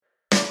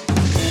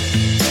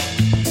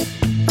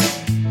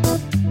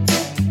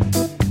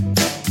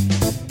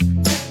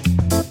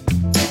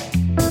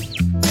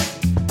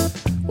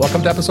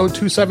welcome to episode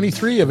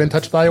 273 of In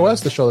Touch with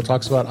iOS, the show that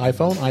talks about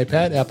iPhone,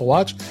 iPad, Apple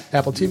Watch,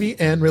 Apple TV,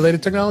 and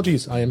related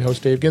technologies. I am your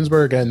host, Dave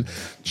Ginsburg, and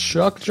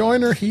Chuck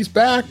Joyner, he's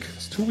back.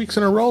 It's 2 weeks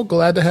in a row.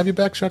 Glad to have you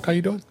back, Chuck. How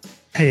you doing?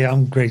 Hey,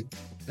 I'm great,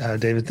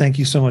 David. Thank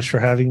you so much for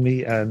having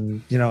me.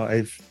 And,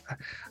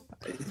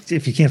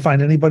 if you can't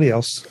find anybody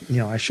else,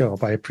 I show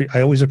up. I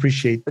always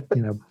appreciate,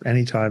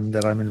 any time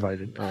that I'm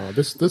invited.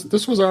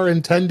 This was our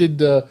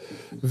intended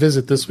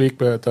visit this week,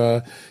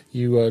 but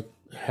you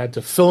had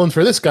to fill in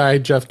for this guy,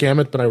 Jeff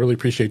Gamet, but I really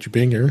appreciate you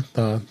being here.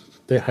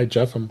 Hi,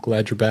 Jeff. I'm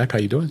glad you're back. How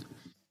you doing?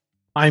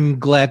 I'm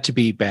glad to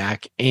be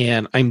back,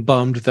 and I'm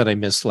bummed that I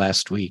missed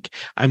last week.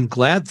 I'm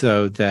glad,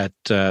 though, that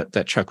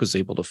that Chuck was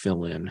able to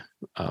fill in.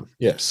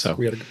 Yes, so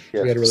we had a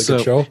really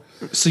good show.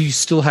 So you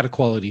still had a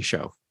quality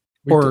show,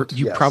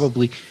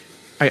 probably.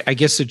 I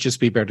guess it'd just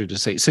be better to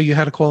say. So you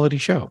had a quality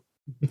show.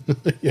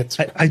 Yes,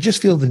 I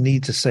just feel the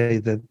need to say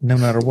that no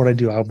matter what I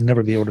do, I'll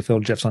never be able to fill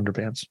Jeff's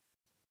underpants.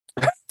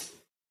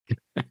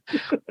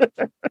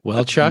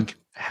 Well, Chuck,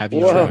 have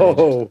you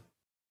tried?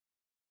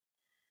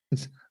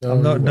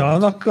 I'm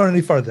not going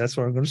any farther. That's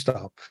where I'm going to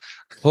stop.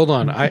 Hold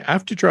on. I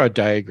have to draw a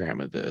diagram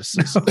of this.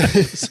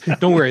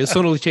 Don't worry. This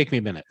will only take me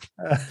a minute.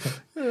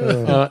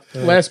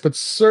 Last but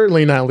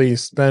certainly not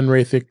least, Ben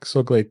Roethig.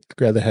 So glad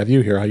to have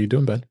you here. How you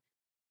doing, Ben?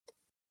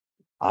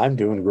 I'm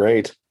doing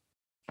great.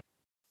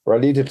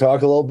 Ready to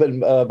talk a little bit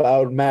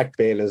about Mac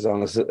betas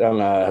on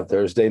a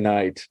Thursday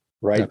night.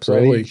 Right?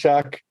 Absolutely. Ready,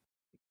 Chuck?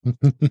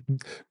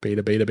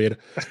 Beta.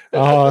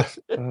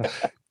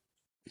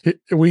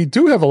 We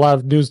do have a lot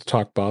of news to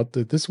talk about.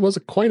 This was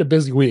quite a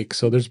busy week,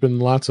 so there's been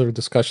lots of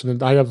discussion.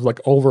 And I have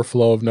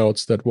overflow of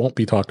notes that won't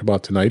be talked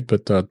about tonight,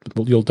 but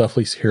you'll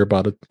definitely hear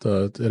about it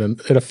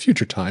at a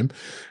future time.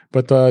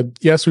 But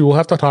yes, we will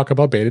have to talk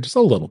about beta just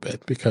a little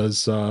bit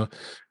because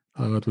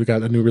we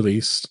got a new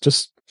release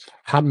just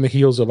hot in the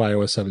heels of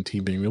iOS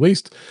 17 being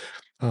released.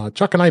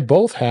 Chuck and I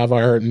both have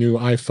our new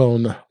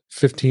iPhone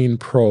 15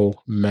 Pro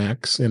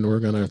Max, and we're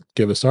going to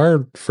give us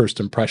our first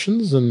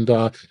impressions and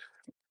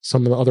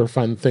some of the other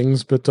fun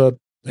things. But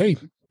hey,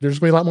 there's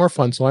going to be a lot more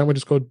fun, so I would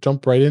just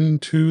jump right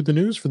into the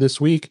news for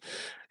this week.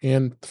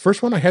 And the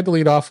first one I had to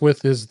lead off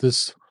with is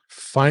this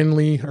fine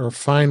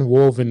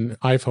woven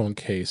iPhone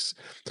case.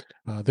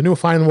 The new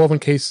fine woven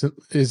case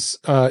is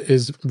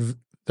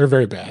they're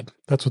very bad.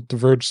 That's what The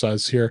Verge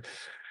says here.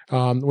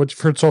 What you've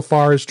heard so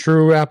far is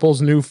true.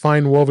 Apple's new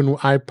fine woven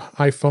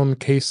iPhone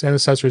case and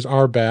accessories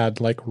are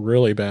bad, like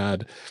really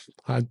bad.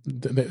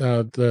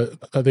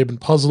 They've been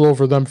puzzled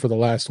over them for the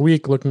last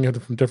week, looking at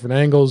it from different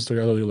angles. They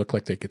really look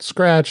like they get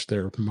scratched.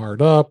 They're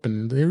marred up,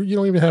 and you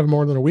don't even have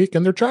more than a week.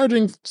 And they're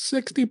charging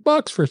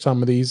 $60 for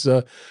some of these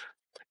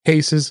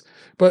cases.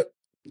 But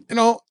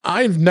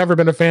I've never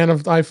been a fan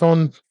of the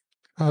iPhone,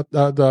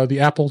 the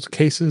Apple's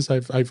cases.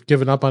 I've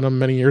given up on them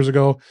many years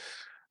ago.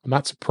 I'm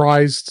not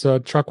surprised.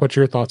 Chuck, what's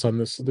your thoughts on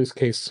this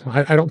case?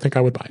 I don't think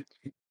I would buy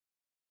it.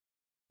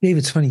 Dave,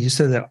 it's funny you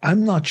said that.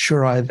 I'm not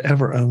sure I've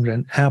ever owned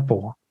an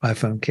Apple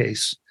iPhone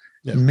case.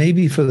 Yeah.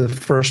 Maybe for the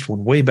first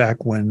one, way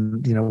back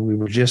when we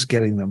were just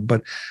getting them.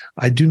 But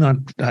I do not.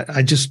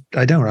 I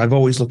don't. I've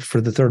always looked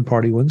for the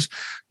third-party ones,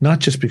 not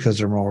just because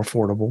they're more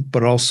affordable,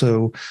 but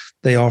also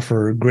they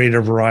offer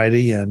greater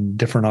variety and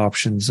different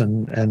options,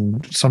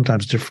 and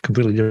sometimes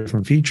completely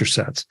different feature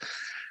sets.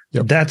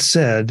 Yep. That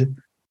said,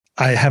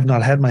 I have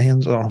not had my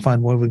hands on a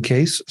fine woven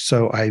case,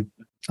 so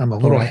I'm a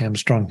little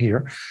hamstrung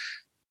here.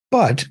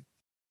 But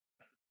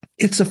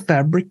it's a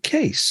fabric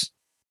case.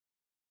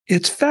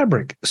 It's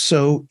fabric.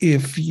 So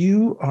if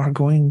you are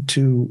going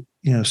to,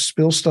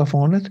 spill stuff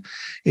on it,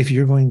 if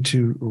you're going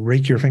to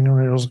rake your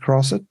fingernails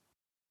across it,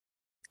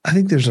 I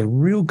think there's a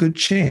real good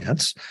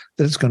chance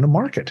that it's going to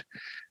mark it.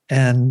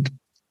 And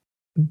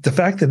the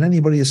fact that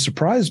anybody is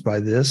surprised by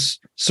this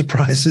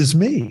surprises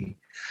me.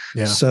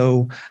 Yeah.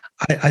 So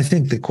I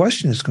think the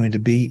question is going to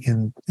be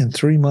in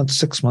 3 months,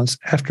 6 months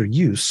after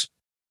use,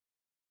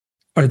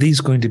 are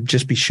these going to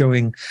just be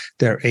showing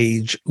their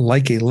age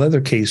like a leather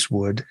case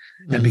would?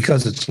 Mm-hmm. And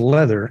because it's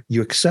leather,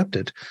 you accept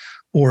it,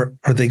 or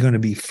are they going to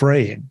be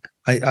fraying?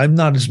 I'm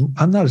not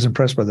as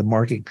impressed by the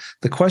marking.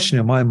 The question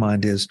in my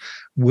mind is,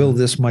 will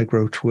this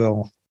micro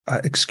twill,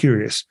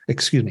 luxurious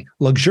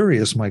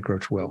micro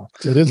twill?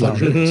 It is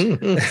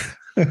luxurious.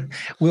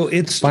 Will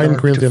it start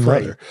to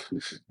fray?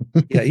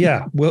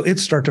 Yeah. Will it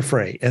start to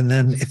fray? And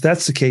then if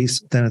that's the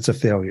case, then it's a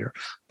failure.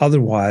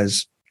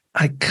 Otherwise,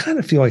 I kind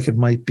of feel like it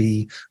might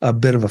be a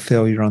bit of a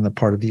failure on the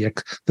part of the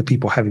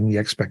people having the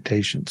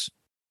expectations.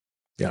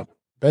 Yeah.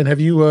 Ben,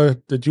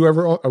 did you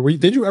ever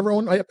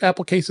own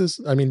Apple cases?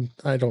 I mean,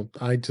 I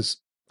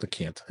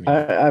can't.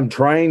 I'm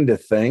trying to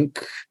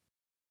think,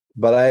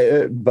 but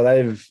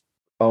I've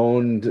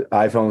owned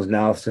iPhones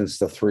now since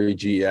the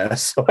 3GS,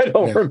 so I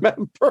don't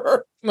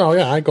remember. No,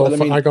 yeah, I go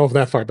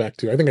that far back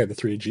too. I think I had the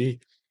 3G.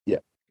 Yeah,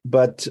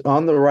 but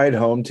on the ride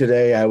home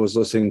today, I was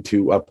listening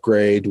to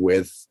Upgrade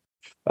with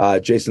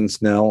Jason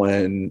Snell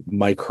and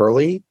Mike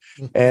Hurley,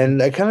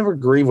 and I kind of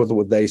agree with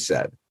what they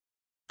said.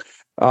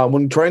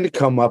 When trying to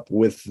come up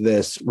with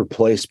this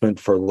replacement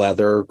for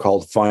leather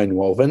called fine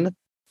woven,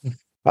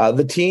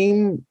 the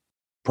team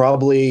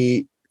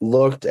probably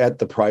looked at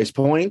the price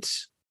point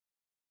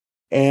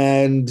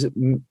and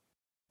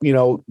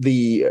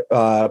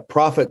the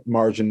profit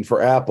margin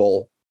for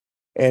Apple,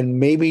 and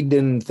maybe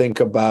didn't think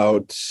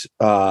about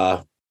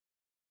kind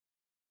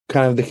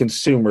of the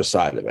consumer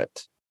side of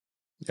it.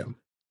 Yeah.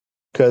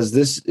 Because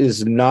this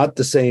is not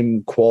the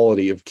same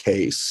quality of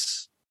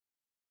case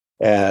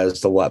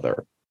as the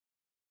leather.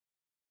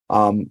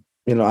 I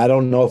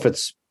don't know if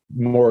it's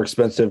more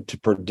expensive to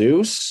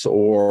produce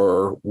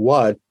or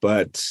what,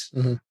 but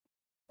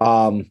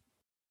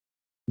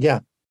yeah,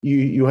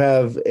 you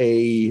have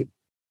a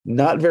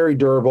not very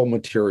durable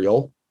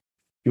material.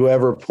 You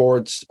have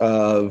reports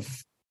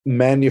of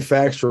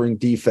manufacturing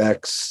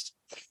defects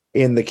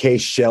in the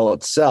case shell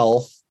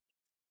itself.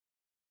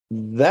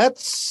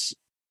 That's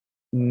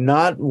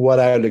not what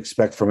I would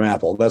expect from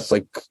Apple. That's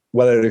like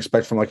what I would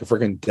expect from like a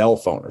freaking Dell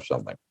phone or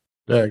something.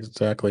 Yeah,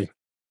 exactly.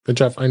 But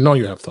Jeff, I know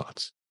you have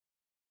thoughts.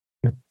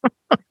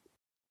 I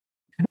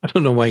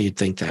don't know why you'd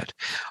think that.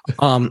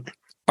 All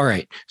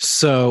right.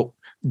 So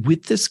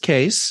with this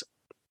case,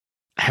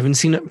 I haven't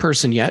seen it in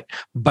person yet,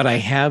 but I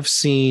have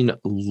seen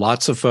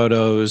lots of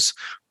photos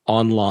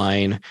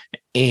online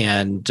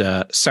and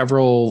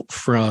several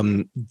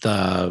from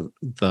the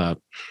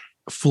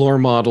floor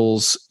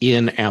models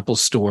in Apple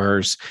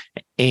stores,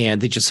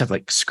 and they just have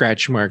like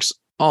scratch marks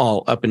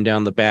all up and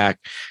down the back,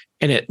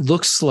 and it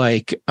looks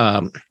like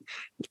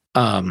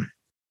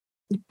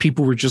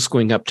people were just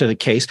going up to the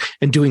case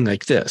and doing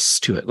like this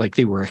to it, like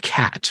they were a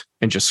cat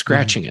and just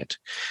scratching it,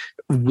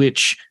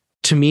 which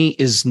to me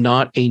is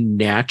not a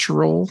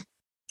natural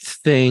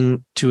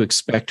thing to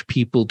expect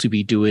people to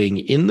be doing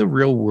in the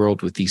real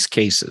world with these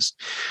cases.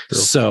 True.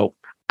 So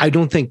I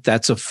don't think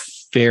that's a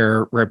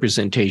fair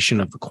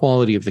representation of the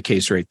quality of the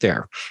case right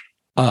there.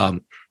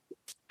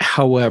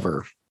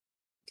 However,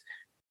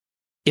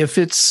 if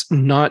it's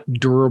not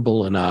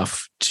durable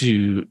enough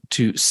to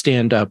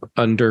stand up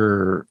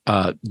under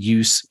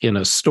use in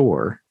a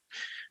store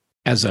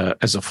as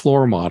a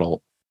floor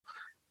model,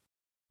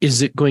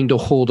 is it going to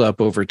hold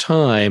up over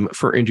time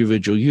for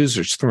individual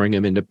users, throwing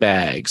them into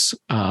bags,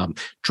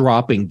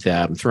 dropping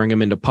them, throwing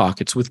them into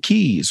pockets with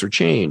keys or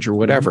change or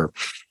whatever?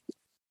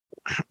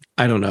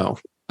 I don't know.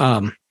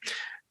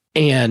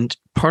 And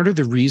part of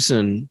the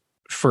reason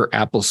for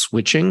Apple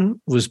switching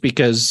was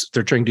because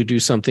they're trying to do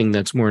something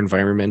that's more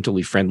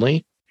environmentally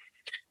friendly.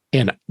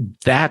 And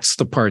that's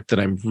the part that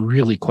I'm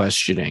really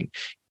questioning.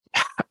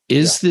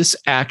 Is this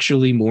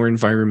actually more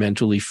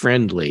environmentally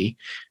friendly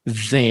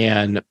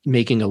than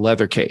making a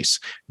leather case?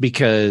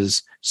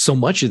 Because so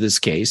much of this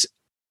case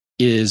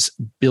is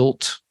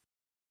built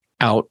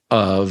out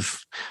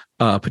of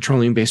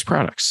petroleum-based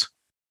products.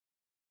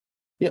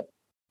 Yeah.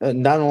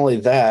 Not only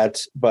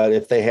that, but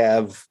if they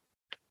have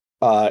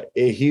a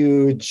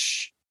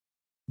huge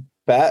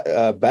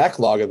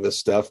backlog of this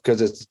stuff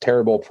because it's a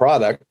terrible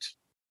product,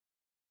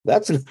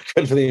 that's not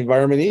good for the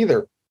environment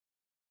either.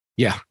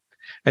 Yeah.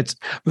 It's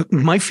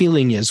my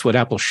feeling is what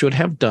Apple should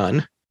have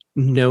done,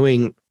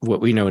 knowing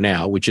what we know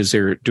now, which is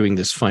they're doing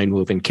this fine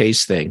woven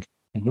case thing.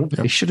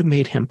 They should have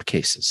made hemp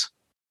cases.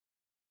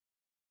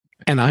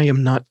 And I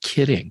am not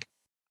kidding.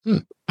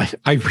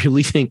 I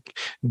really think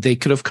they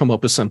could have come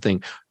up with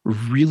something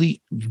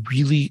really,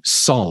 really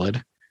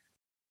solid.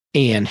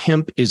 And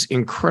hemp is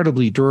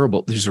incredibly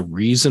durable. There's a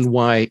reason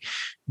why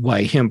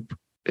hemp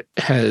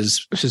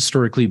has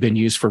historically been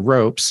used for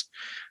ropes.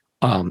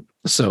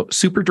 So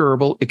super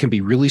durable. It can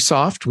be really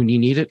soft when you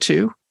need it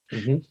to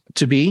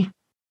be.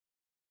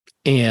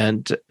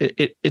 And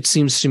it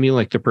seems to me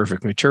like the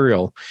perfect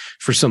material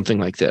for something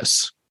like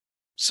this.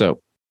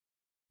 So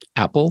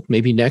Apple,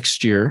 maybe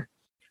next year,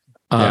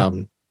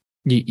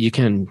 you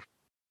can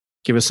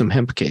give us some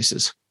hemp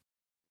cases.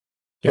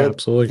 Yeah, but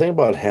absolutely. The thing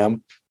about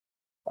hemp,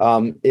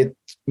 it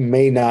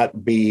may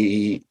not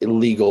be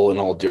illegal in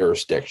all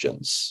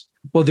jurisdictions.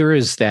 Well, there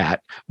is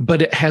that,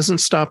 but it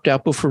hasn't stopped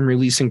Apple from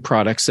releasing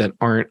products that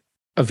aren't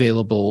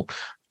available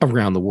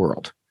around the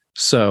world.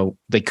 So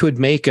they could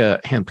make a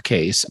hemp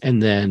case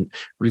and then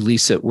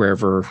release it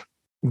wherever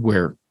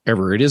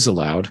it is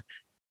allowed,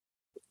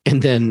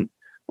 and then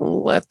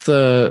let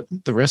the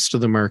rest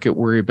of the market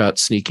worry about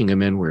sneaking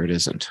them in where it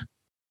isn't.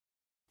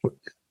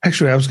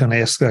 Actually, I was going to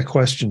ask that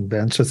question,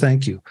 Ben, so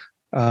thank you.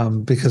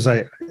 Because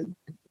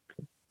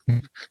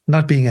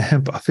not being a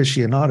hemp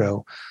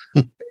aficionado,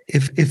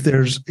 if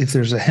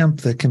there's a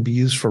hemp that can be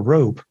used for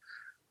rope,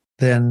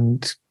 then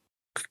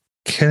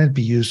can it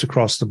be used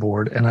across the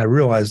board? And I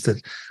realize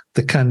that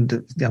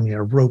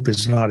a rope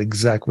is not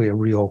exactly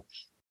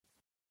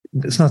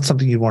it's not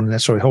something you want to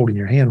necessarily hold in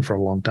your hand for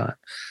a long time.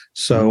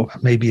 So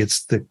maybe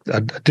it's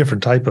a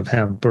different type of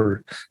hemp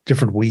or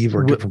different weave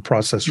or different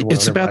process. Or whatever.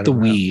 It's about the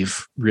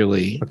weave,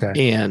 really.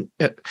 Okay. And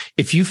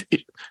if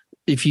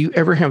you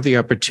ever have the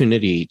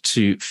opportunity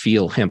to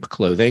feel hemp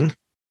clothing,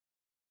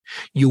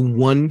 you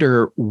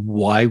wonder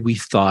why we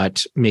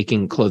thought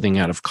making clothing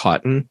out of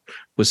cotton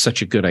was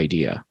such a good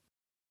idea.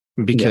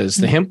 Because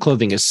the hemp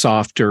clothing is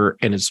softer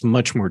and it's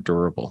much more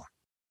durable.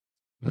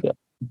 Yeah.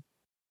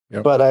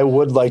 Yep. But I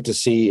would like to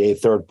see a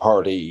third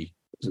party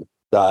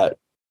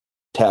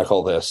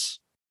tackle this.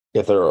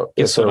 if they're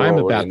It's if what they're I'm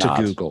already about to not.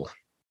 Google.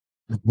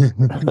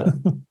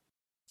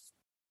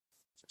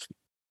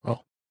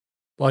 Well,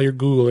 while you're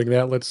Googling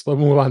that, let's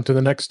move on to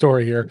the next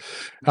story here.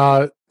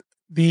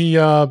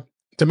 The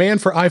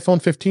demand for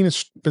iPhone 15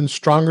 has been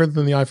stronger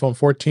than the iPhone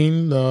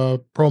 14.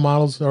 The Pro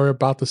models are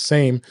about the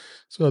same.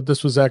 So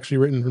this was actually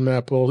written from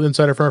Apple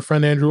Insider from our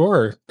friend Andrew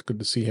Orr. Good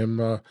to see him.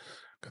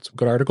 Got some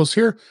good articles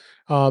here.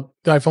 The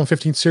iPhone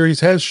 15 series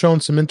has shown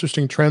some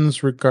interesting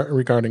trends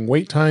regarding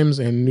wait times,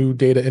 and new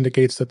data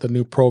indicates that the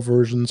new Pro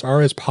versions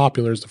are as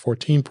popular as the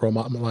 14 Pro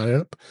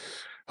lineup.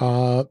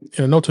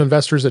 In a note to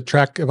investors that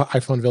track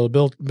iPhone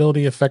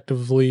availability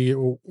effectively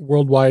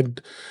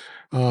worldwide,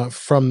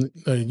 from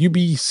the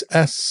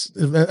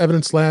UBS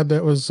Evidence Lab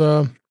that was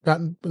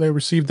they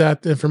received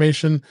that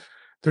information.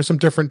 There's some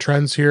different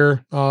trends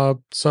here.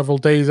 Several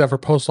days after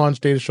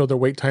post-launch, data showed that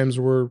wait times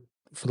were,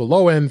 for the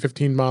low-end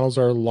 15 models,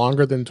 are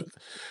longer than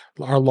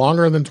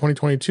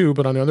 2022.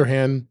 But on the other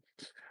hand,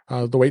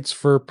 the waits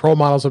for Pro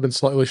models have been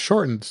slightly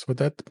shortened. But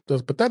that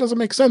doesn't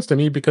make sense to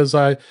me, because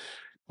I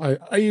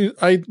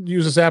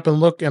use this app and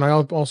look, and I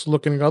also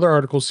looking at other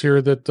articles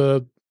here that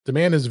the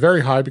demand is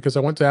very high, because I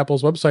went to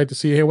Apple's website to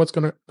see, hey, let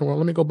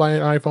me go buy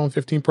an iPhone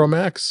 15 Pro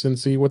Max and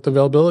see what the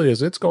availability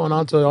is. It's going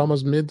on to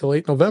almost mid to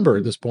late November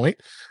at this point,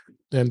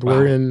 and Wow.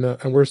 we're in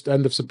we're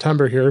end of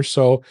September here.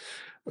 So,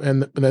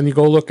 and then you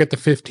go look at the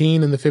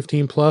 15 and the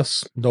 15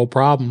 Plus, no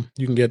problem.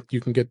 You can get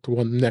the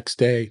one next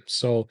day.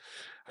 So,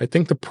 I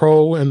think the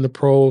Pro and the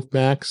Pro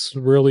Max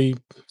really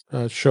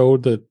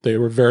showed that they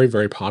were very,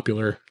 very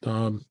popular.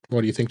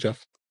 What do you think,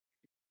 Jeff?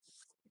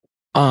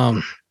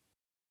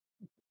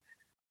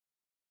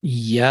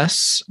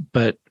 Yes,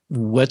 but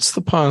what's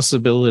the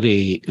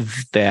possibility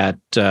that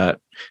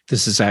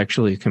this is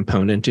actually a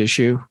component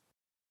issue?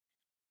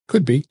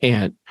 Could be.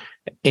 And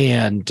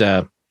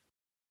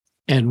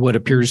what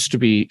appears to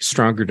be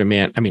stronger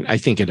demand. I mean, I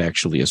think it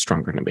actually is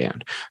stronger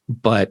demand,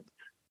 but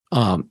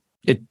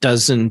it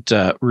doesn't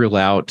rule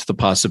out the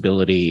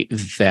possibility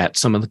that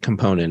some of the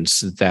components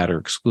that are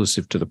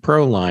exclusive to the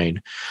Pro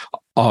line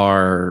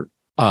are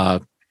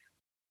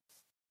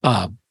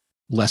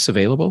less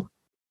available.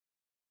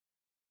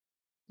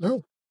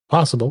 No,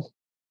 possible.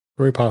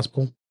 Very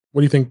possible.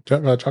 What do you think,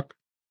 Chuck?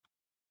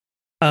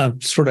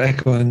 Sort of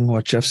echoing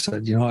what Jeff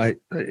said, you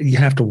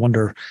have to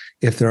wonder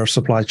if there are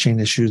supply chain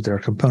issues, there are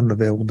component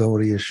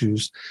availability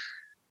issues.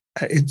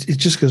 It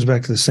just goes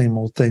back to the same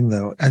old thing,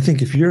 though. I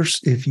think if you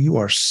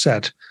are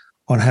set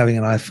on having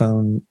an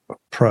iPhone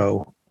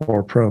Pro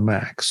or Pro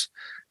Max,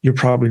 you're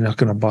probably not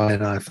going to buy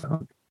an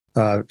iPhone,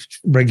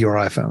 regular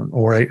iPhone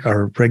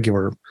or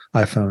regular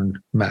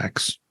iPhone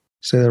Max.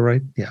 Say that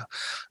right? Yeah.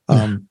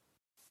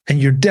 And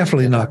you're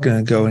definitely not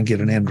going to go and get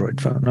an Android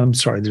phone. I'm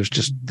sorry,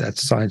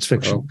 that's science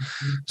fiction.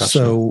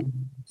 So,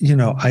 it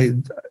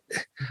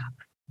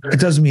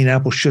doesn't mean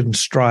Apple shouldn't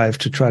strive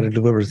to try to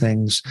deliver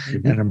things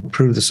and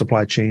improve the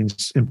supply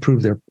chains,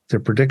 improve their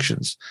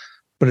predictions.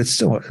 But it's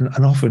still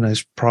an awfully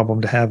nice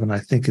problem to have, and I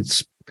think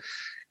it's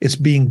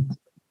being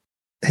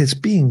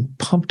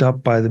pumped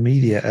up by the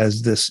media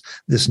as this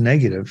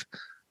negative,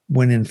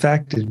 when in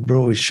fact it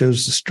really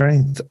shows the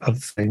strength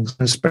of things,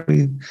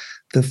 especially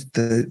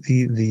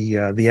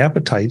the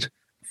appetite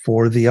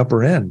for the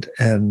upper end,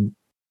 and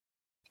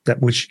that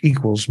which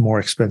equals more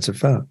expensive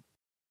phone.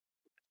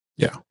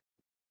 Yeah.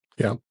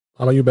 How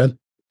about you, Ben?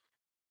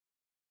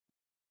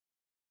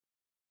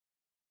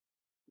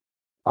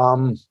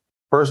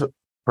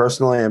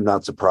 Personally, I'm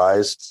not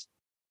surprised.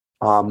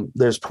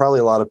 There's probably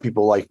a lot of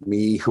people like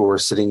me who are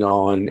sitting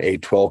on a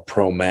 12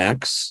 Pro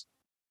Max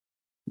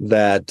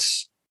that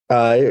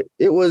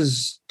it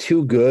was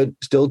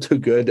still too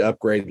good to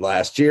upgrade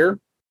last year.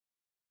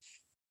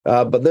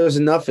 But there's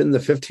enough in the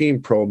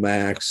 15 Pro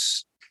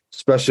Max,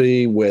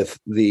 especially with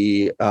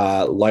the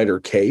lighter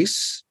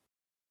case,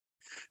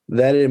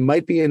 that it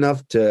might be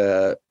enough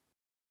to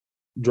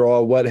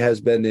draw what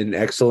has been an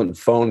excellent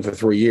phone for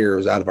 3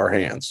 years out of our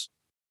hands.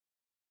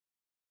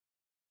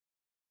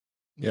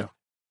 Yeah.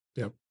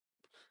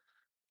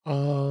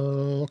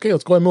 Okay,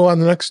 let's go ahead and move on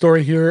to the next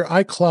story here.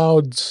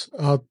 iCloud's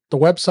the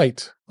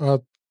website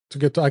to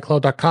get to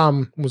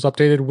iCloud.com was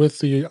updated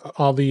with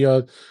all the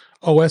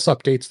OS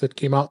updates that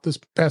came out this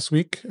past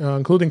week,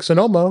 including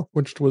Sonoma,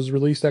 which was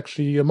released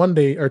actually a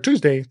Monday or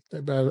Tuesday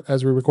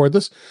as we record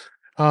this.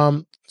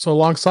 So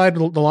alongside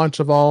the launch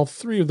of all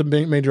three of the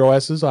major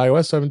OSs,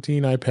 iOS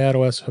 17, iPad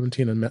OS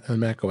 17, and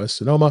Mac OS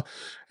Sonoma,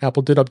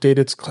 Apple did update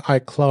its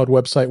iCloud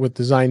website with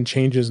design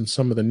changes and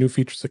some of the new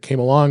features that came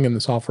along in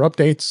the software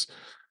updates.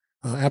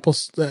 Apple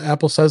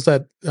says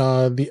that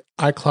the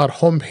iCloud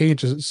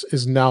homepage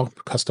is now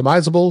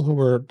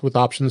customizable, with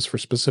options for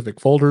specific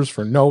folders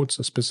for notes,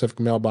 a specific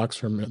mailbox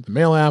from the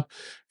Mail app,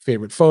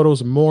 favorite photos,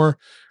 and more.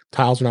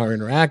 Tiles are now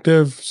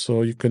interactive,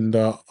 so you can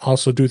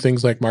also do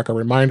things like mark a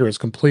reminder as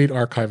complete,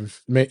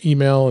 archive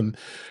email, and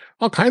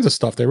all kinds of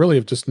stuff. They really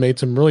have just made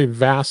some really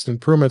vast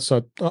improvements.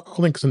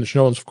 Links in the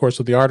show notes, of course,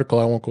 with the article.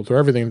 I won't go through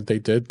everything that they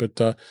did,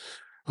 but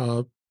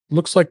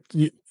looks like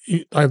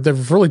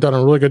they've really done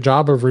a really good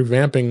job of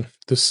revamping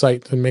this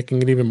site and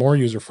making it even more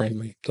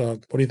user-friendly.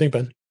 What do you think,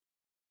 Ben?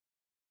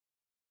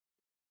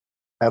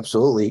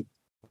 Absolutely.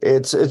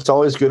 It's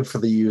always good for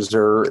the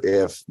user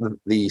if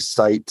the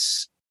site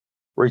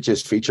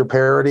reaches feature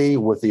parity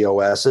with the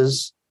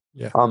OSs.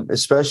 Yeah.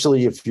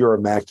 Especially if you're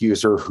a Mac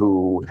user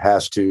who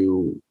has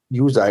to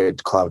use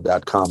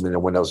iCloud.com in a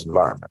Windows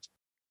environment.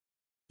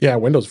 Yeah,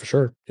 Windows for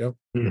sure. Yep.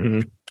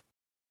 Mm-hmm.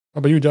 How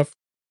about you, Jeff?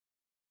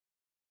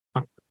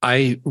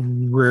 I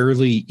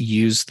rarely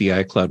use the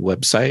iCloud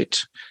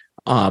website,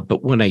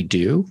 but when I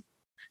do,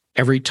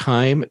 every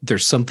time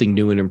there's something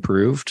new and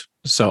improved.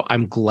 So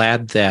I'm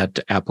glad that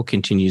Apple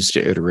continues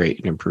to iterate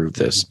and improve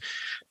this.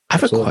 I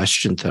have Absolutely. a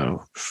question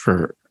though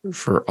for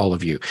all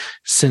of you.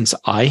 Since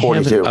I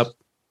 42. haven't up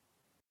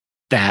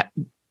that,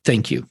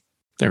 thank you.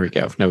 There we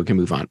go. Now we can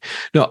move on.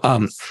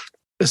 No,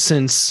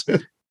 since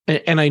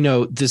and I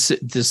know this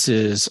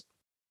is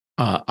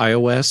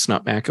iOS,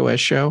 not macOS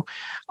show.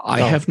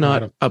 I have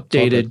not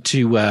updated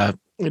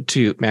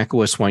to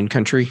macOS Wine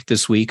Country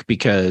this week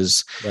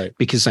because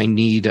I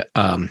need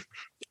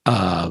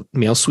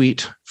Mail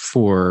Suite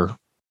for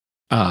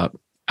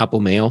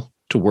Apple Mail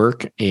to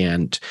work,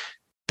 and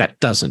that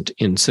doesn't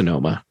in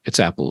Sonoma. It's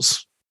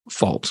Apple's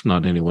fault,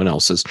 not anyone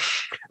else's.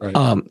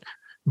 Right.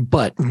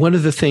 But one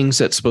of the things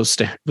that's was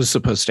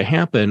supposed to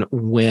happen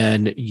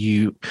when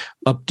you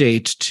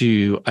update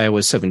to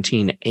iOS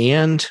 17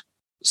 and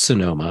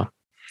Sonoma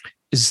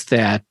is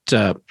that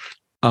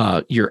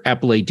your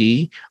Apple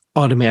ID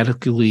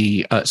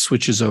automatically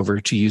switches over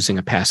to using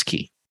a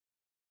passkey,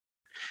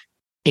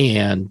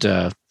 and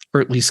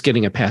or at least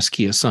getting a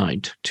passkey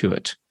assigned to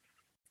it.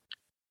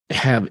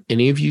 Have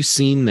any of you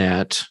seen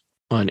that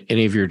on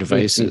any of your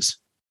devices?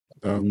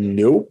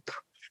 Nope.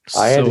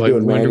 I had to do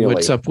it manually.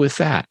 What's up with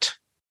that?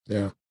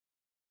 Yeah.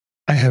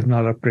 I have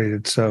not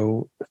upgraded,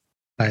 so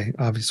I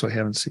obviously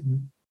haven't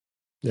seen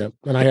it. Yeah.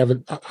 And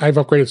I've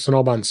upgraded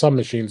Sonoma on some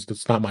machines.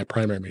 That's not my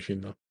primary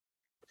machine though.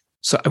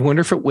 So I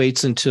wonder if it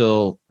waits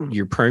until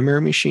your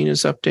primary machine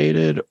is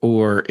updated,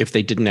 or if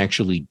they didn't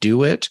actually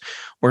do it,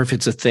 or if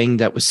it's a thing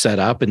that was set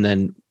up and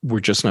then we're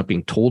just not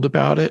being told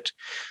about it.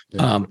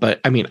 Yeah.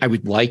 But I mean, I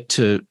would like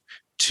to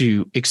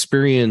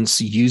experience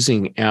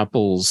using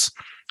Apple's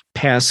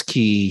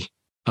passkey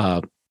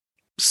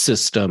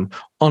system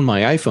on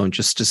my iPhone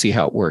just to see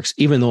how it works.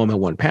 Even though I'm a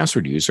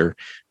 1Password user,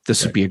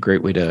 this would be a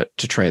great way to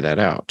try that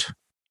out.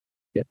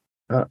 Yeah,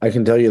 I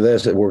can tell you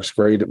this: it works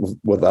great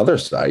with other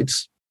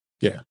sites.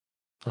 Yeah.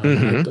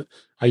 I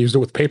used it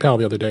with PayPal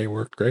the other day. It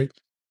worked great.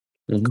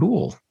 Mm-hmm.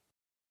 Cool.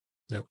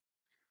 Yeah.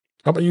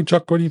 How about you,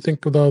 Chuck? What do you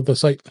think of the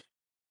site?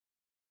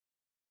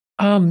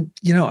 I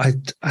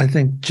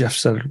think Jeff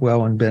said it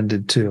well and Ben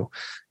did too.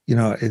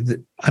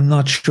 I'm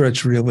not sure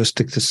it's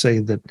realistic to say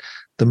that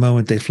the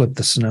moment they flip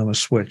the Sonoma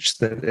switch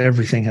that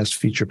everything has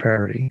feature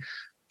parity,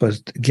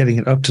 but getting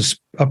it up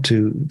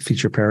to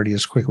feature parity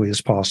as quickly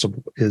as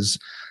possible is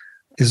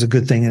a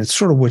good thing, and it's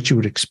sort of what you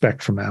would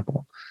expect from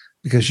Apple,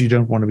 because you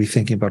don't want to be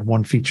thinking about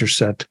one feature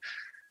set.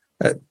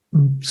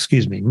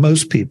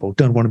 Most people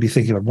don't want to be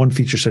thinking about one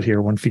feature set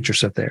here, one feature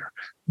set there.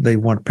 They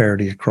want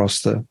parity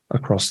across the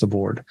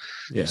board.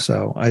 Yeah.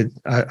 So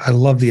I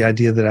love the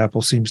idea that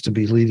Apple seems to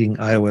be leading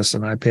iOS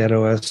and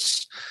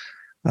iPadOS.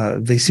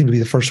 They seem to be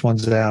the first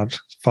ones out,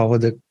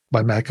 followed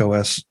by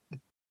macOS,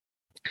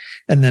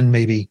 and then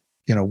maybe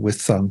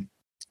with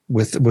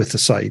the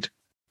site.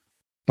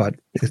 But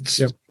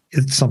it's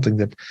something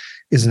that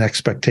is an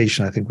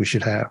expectation I think we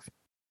should have.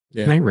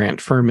 Yeah. Can I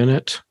rant for a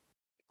minute?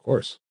 Of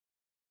course.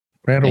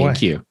 Rant away.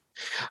 Thank you.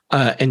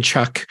 And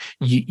Chuck,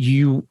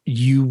 you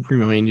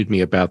reminded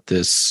me about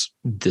this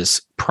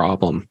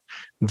problem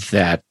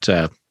that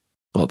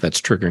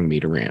that's triggering me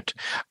to rant.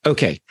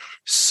 Okay,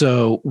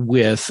 so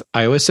with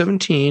iOS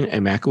 17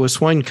 and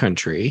macOS Wine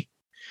Country,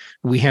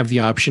 we have the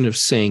option of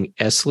saying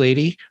 "S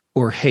lady"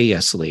 or "Hey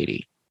S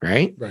lady,"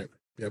 right? Right.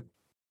 Yep.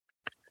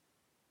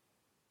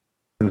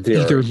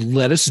 Either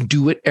let us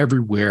do it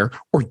everywhere,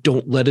 or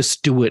don't let us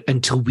do it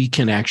until we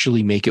can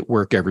actually make it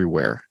work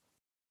everywhere.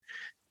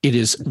 It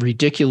is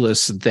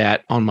ridiculous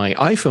that on my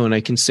iPhone,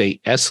 I can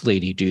say, "S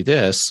lady, do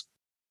this,"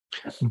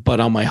 but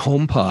on my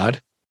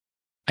HomePod,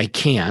 I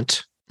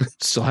can't.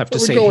 Still have to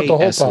say, "Hey,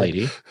 S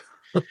lady."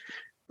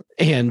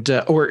 And,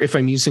 or if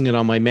I'm using it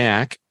on my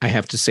Mac, I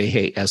have to say,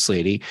 "Hey, S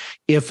lady."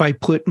 If I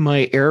put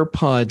my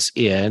AirPods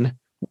in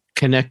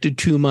connected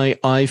to my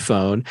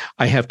iPhone,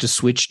 I have to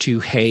switch to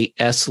 "Hey,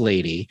 S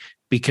lady,"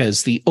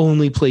 because the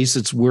only place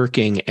it's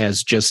working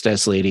as just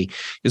S lady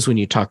is when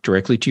you talk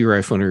directly to your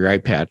iPhone or your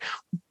iPad.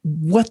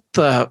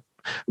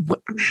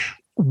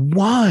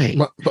 Why?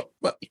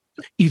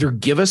 Either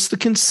give us the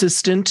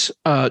consistent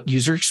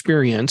user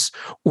experience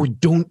or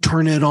don't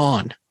turn it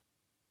on.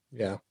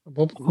 Yeah.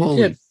 Well,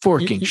 holy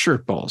forking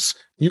shirt balls.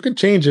 You can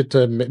change it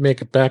to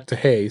make it back to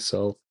 "Hey."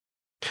 So,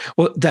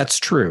 well, that's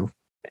true.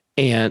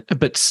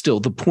 But still,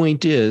 the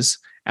point is,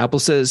 Apple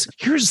says,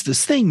 here's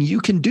this thing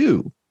you can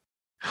do.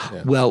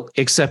 Yeah. Well,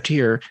 except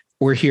here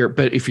or here.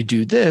 But if you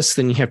do this,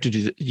 then you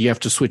have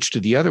to switch to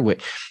the other way.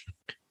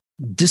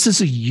 This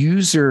is a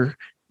user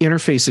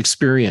interface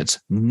experience,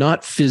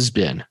 not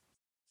Fizzbin.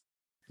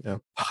 Yeah.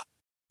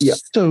 Yeah.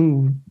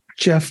 So,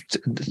 Jeff,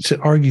 to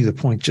argue the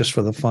point just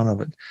for the fun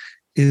of it,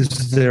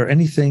 is there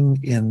anything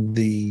in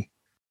the?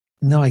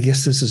 No, I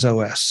guess this is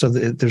OS. So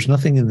there's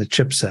nothing in the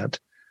chipset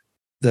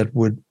that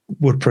would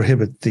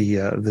prohibit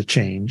the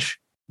change.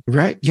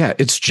 Right. Yeah.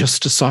 It's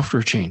just a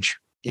software change.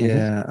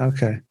 Yeah.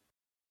 Okay.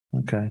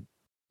 Okay.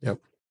 Yep.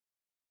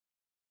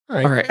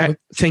 All right.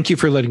 Thank you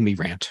for letting me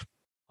rant.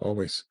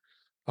 Always.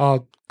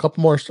 A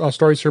couple more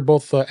stories here,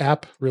 both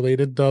app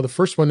related. The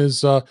first one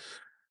is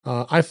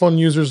iPhone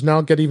users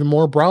now get even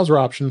more browser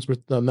options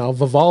with now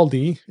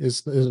Vivaldi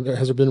has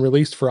been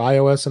released for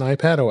iOS and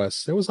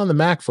iPadOS. It was on the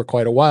Mac for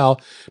quite a while,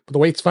 but the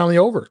wait's finally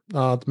over.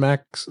 For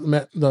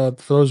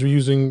those who are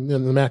using the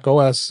Mac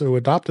OS who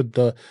adopted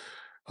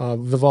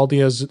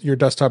Vivaldi as your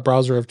desktop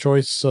browser of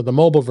choice, the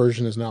mobile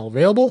version is now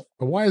available.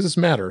 But why does this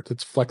matter?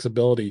 It's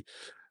flexibility.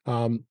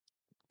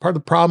 Part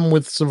of the problem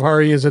with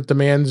Safari is it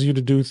demands you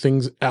to do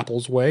things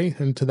Apple's way,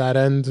 and to that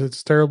end,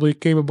 it's terribly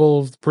capable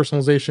of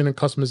personalization and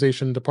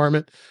customization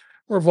department,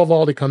 where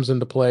Vivaldi comes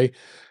into play.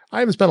 I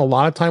haven't spent a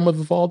lot of time with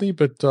Vivaldi,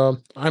 but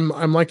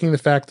I'm liking the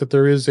fact that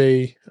there is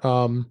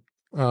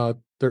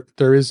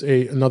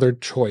another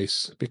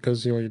choice,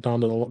 because you're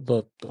down to all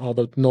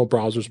the no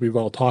browsers we've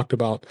all talked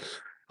about.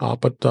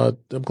 But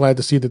I'm glad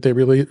to see that they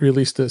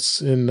released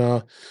this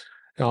on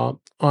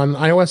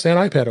iOS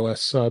and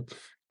iPadOS.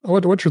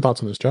 What's your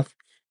thoughts on this, Jeff?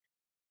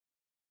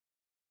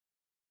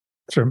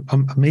 Sure.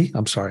 Me?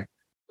 I'm sorry.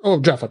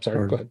 Oh, Jeff, I'm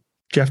sorry. Go ahead.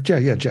 Jeff.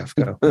 Yeah, Jeff,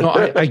 go. No,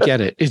 I get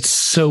it. It's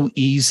so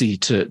easy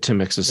to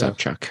mix this up,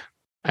 Chuck.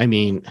 I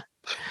mean,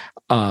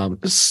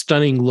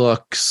 stunning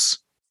looks,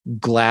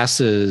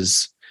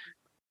 glasses,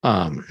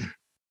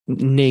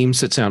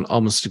 names that sound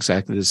almost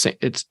exactly the same.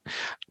 It's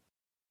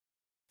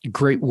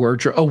great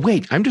wardrobe. Oh,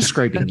 wait, I'm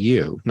describing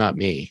you, not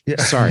me.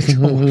 Yeah. Sorry.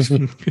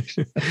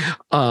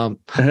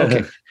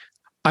 Okay.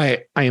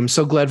 I am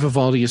so glad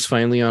Vivaldi is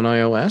finally on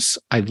iOS.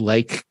 I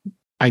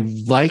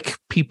like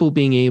people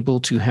being able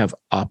to have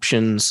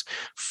options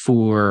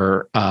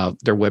for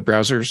their web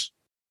browsers.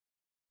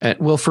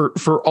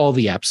 For all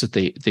the apps that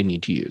they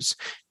need to use.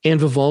 And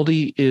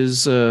Vivaldi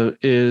is a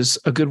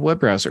good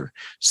web browser.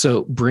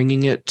 So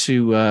bringing it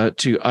to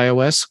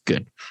iOS,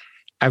 good.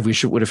 I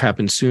wish it would have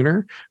happened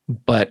sooner,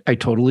 but I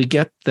totally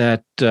get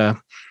that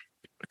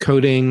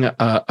coding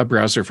a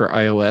browser for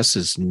iOS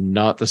is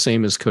not the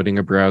same as coding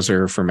a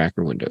browser for Mac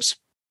or Windows.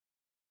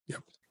 Yeah.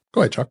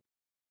 Go ahead, Chuck.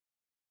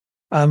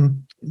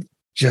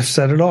 Jeff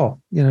said it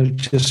all.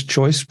 Just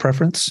choice,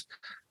 preference.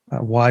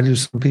 Why do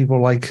some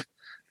people like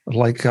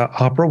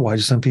Opera? Why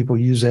do some people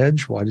use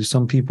Edge? Why do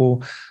some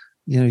people,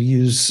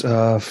 use?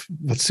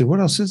 Let's see, what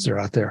else is there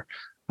out there?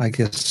 I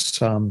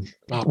guess Opera,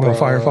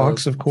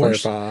 Firefox, of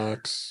course.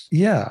 Firefox.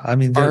 Yeah, I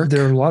mean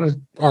there are a lot of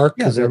Arc.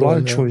 Yeah, there are a lot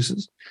of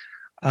choices.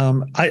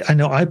 I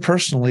know I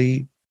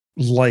personally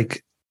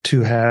like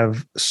to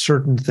have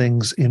certain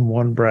things in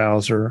one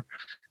browser.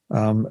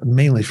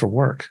 Mainly for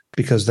work,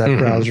 because that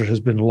browser has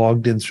been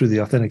logged in through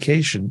the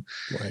authentication.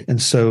 Right.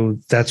 And so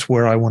that's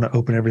where I want to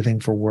open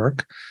everything for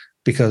work,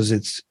 because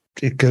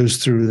it goes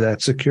through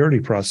that security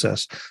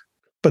process.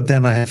 But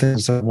then I have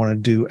things I want to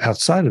do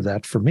outside of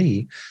that for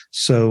me.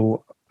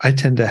 So I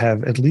tend to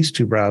have at least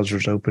two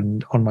browsers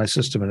open on my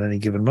system at any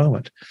given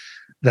moment.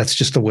 That's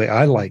just the way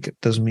I like it.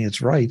 Doesn't mean it's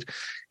right.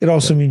 It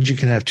also means you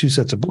can have two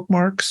sets of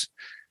bookmarks.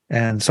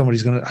 And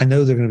I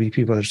know there are going to be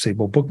people that say,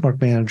 well, bookmark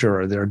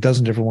manager, or there are a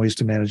dozen different ways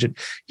to manage it.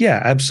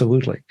 Yeah,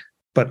 absolutely.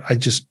 But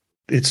it's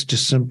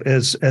just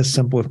as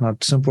simple, if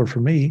not simpler for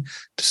me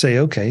to say,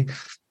 okay,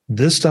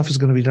 this stuff is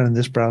going to be done in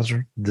this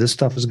browser. This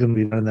stuff is going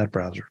to be done in that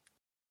browser.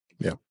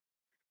 Yeah.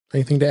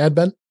 Anything to add,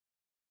 Ben?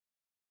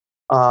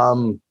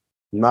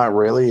 Not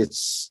really.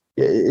 It's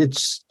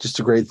just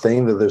a great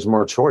thing that there's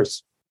more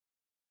choice.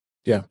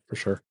 Yeah, for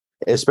sure.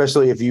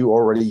 Especially if you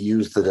already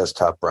use the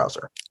desktop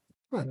browser.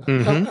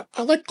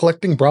 I like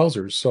collecting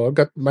browsers, so I've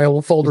got my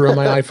little folder on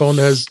my iPhone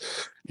that has,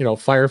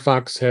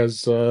 Firefox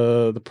has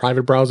the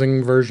private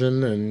browsing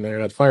version, and I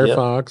got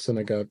Firefox, and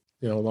I got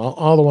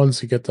all the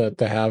ones you get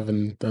to have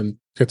and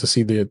get to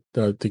see the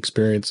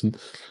experience, and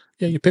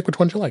you pick which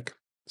ones you like.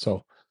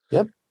 So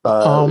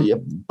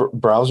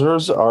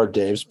browsers are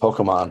Dave's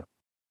Pokemon.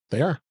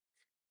 They are.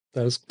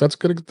 That's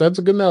good. That's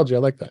a good analogy. I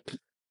like that.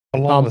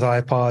 Along with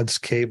iPods,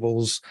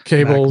 cables,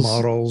 Mac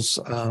models.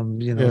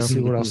 See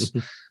what else.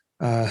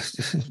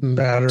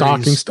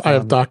 Batteries. I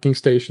have docking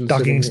stations.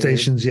 Docking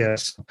stations,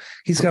 yes.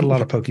 He's got a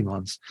lot of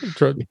Pokemons.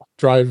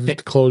 Drive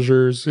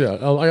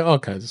closures, all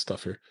kinds of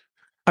stuff here.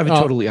 I have a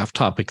totally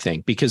off-topic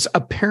thing, because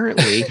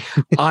apparently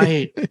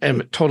I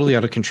am totally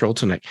out of control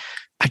tonight.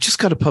 I just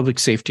got a public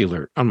safety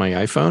alert on my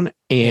iPhone,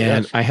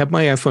 and I have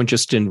my iPhone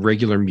just in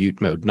regular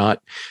mute mode,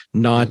 not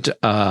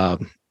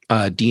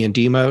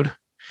D&D mode.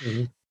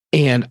 Mm-hmm.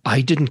 And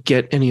I didn't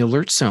get any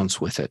alert sounds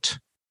with it.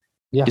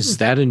 Yeah. Is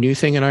that a new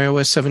thing in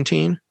iOS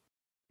 17?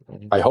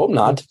 I hope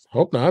not.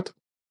 Hope not.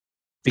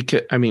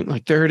 Because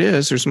there it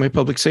is. There's my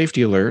public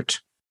safety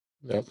alert.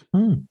 Yep.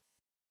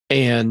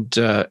 And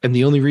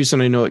the only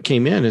reason I know it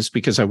came in is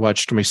because I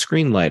watched my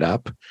screen light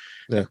up.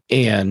 Yeah.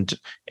 And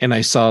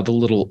I saw the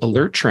little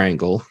alert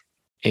triangle,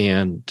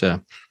 and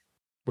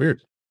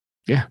weird.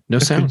 Yeah, no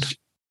sound.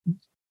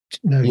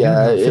 No, you're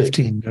Yeah, not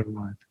 15. Never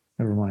mind.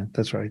 Never mind.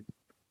 That's right.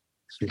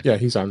 Yeah,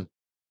 he's on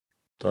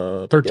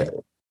 13.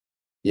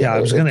 Yeah, I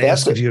was going if to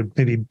ask that's if you'd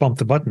maybe bump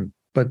the button,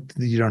 but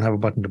you don't have a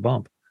button to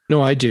bump.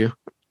 No, I do,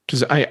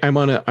 because I'm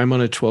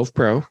on a 12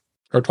 Pro,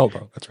 or 12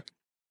 Pro. That's right.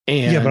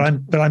 and Yeah,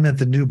 but I meant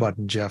the new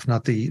button, Jeff,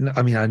 not the.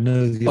 I mean, I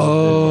know the old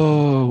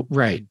oh,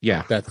 right,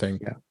 yeah, That thing.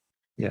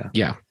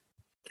 yeah,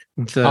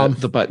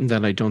 the button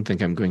that I don't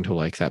think I'm going to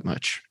like that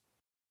much.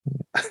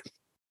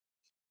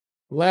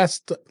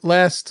 Last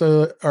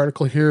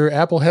article here.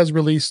 Apple has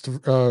released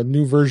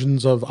new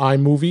versions of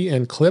iMovie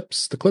and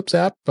Clips, the Clips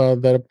app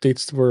that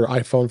updates for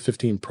iPhone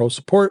 15 Pro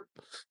support.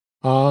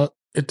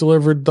 It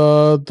delivered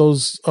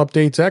those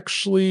updates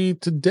actually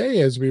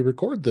today as we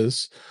record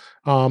this,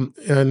 and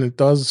it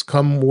does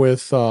come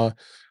with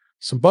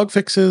some bug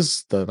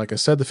fixes. Like I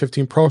said, the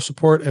 15 Pro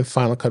support and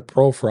Final Cut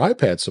Pro for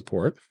iPad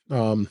support.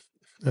 And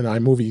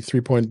iMovie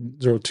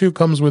 3.02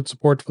 comes with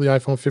support for the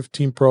iPhone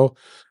 15 Pro.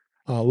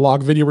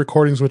 Log video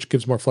recordings, which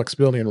gives more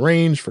flexibility and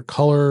range for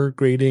color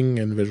grading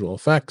and visual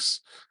effects.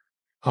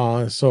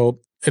 So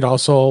it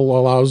also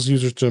allows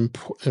users to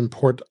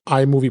import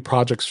iMovie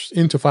projects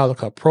into Final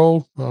Cut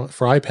Pro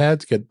for iPad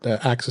to get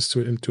access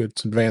to it into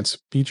its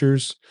advanced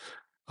features.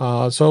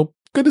 So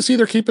good to see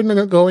they're keeping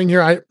it going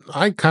here.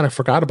 I kind of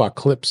forgot about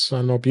Clips. I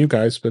don't know about you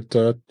guys, but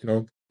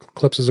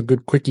Clips is a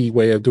good quickie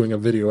way of doing a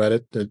video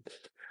edit. Do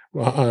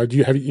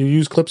you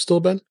use Clips still,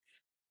 Ben?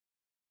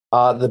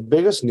 the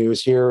biggest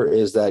news here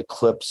is that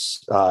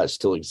Clips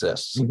still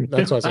exists.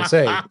 That's what I was going to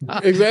say.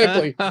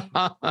 Exactly.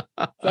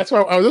 That's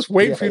why I was just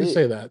waiting for you to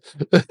say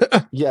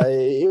that. Yeah,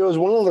 it was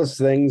one of those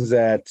things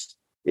that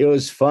it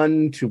was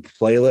fun to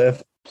play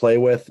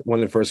with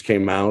when it first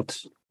came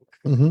out,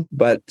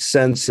 but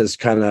since it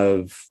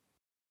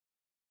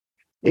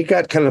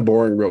got kind of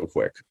boring real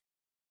quick.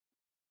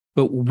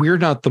 But we're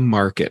not the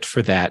market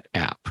for that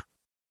app.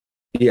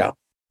 Yeah.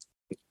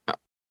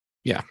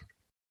 Yeah,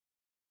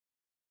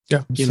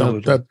 so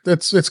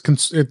it's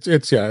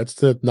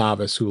the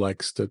novice who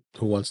wants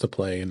to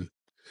play,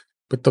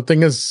 but the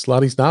thing is, a lot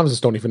of these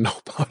novices don't even know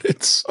about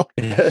it. So,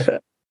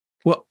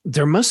 well,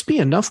 there must be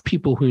enough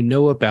people who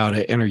know about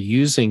it and are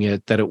using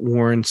it that it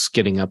warrants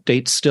getting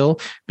updates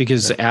still,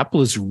 because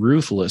Apple is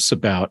ruthless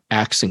about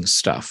axing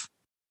stuff.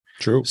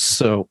 True.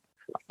 So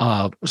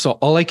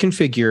all I can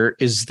figure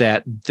is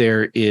that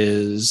there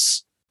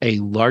is a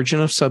large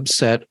enough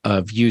subset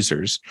of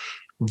users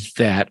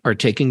that are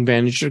taking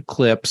advantage of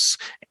Clips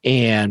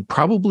and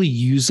probably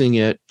using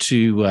it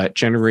to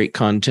generate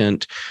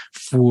content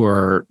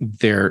for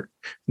their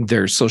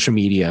social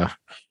media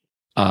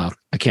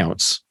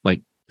accounts,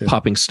 like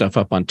popping stuff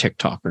up on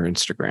TikTok or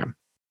Instagram.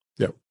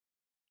 Yep.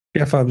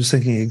 Jeff, I was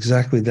thinking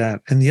exactly that.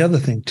 And the other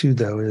thing too,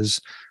 though,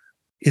 is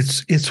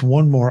it's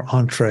one more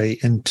entree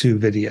into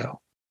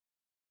video,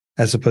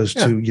 as opposed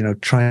to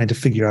trying to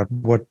figure out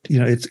what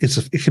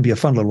it could be a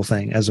fun little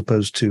thing, as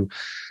opposed to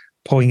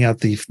pulling out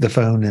the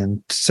phone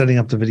and setting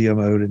up the video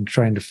mode and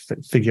trying to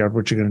figure out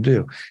what you're going to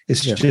do.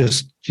 It's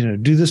just,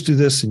 do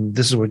this, and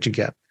this is what you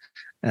get.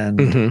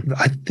 And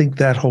I think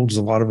that holds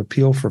a lot of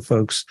appeal for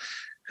folks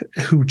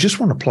who just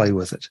want to play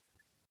with it.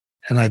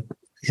 And I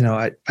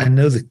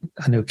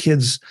know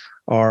kids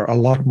are a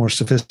lot more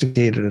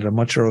sophisticated at a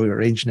much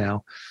earlier age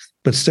now,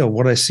 but still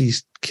what I see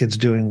kids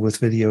doing with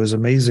video is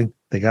amazing.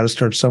 They got to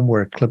start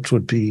somewhere. Clips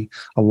would be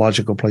a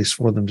logical place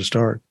for them to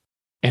start.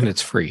 And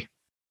it's free.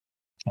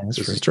 This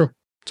is true.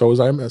 So is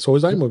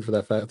iMovie for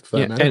that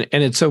matter.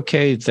 And it's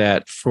okay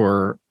that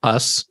for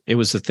us, it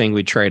was the thing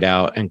we tried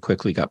out and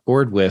quickly got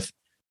bored with.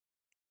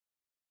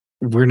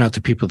 We're not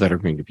the people that are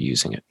going to be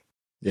using it.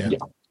 Yeah.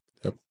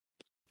 Yep.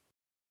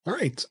 All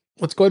right.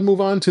 Let's go ahead and move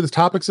on to the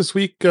topics this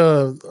week.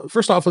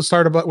 First off, let's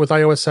start with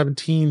iOS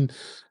 17.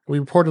 We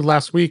reported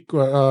last week,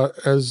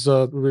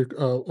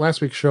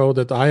 last week's show,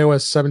 that the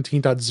iOS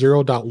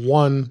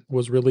 17.0.1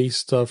 was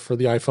released for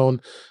the iPhone.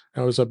 It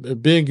was a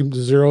big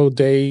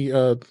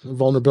 0-day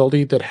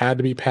vulnerability that had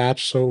to be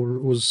patched, so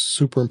it was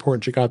super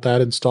important you got that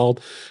installed.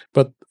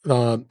 But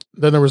then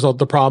there was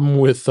the problem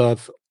with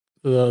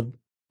the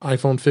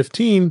iPhone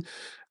 15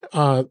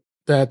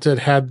 that it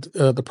had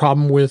the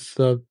problem with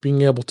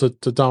being able to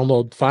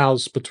download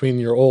files between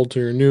your old to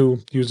your new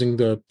using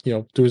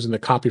the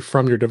copy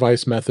from your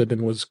device method,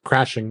 and was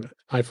crashing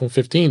iPhone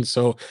 15.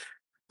 So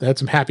they had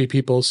some happy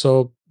people.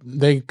 So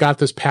they got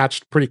this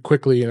patched pretty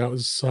quickly, and it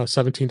was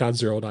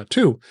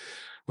 17.0.2.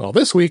 Well,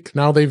 this week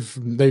now they've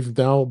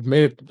now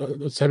made it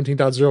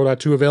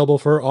 17.0.2 available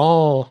for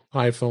all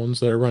iPhones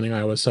that are running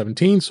iOS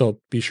 17. So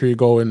be sure you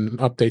go and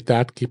update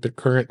that, keep it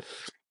current.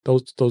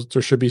 Those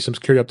there should be some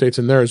security updates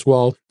in there as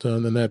well.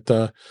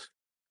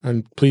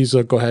 And please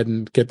go ahead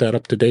and get that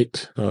up to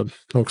date. No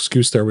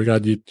excuse there. You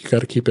got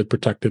to keep it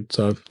protected.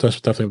 So that's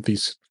definitely with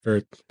these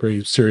very,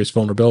 very serious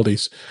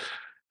vulnerabilities.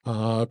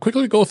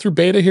 Quickly go through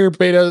beta here.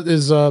 Beta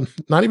is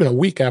not even a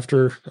week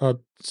after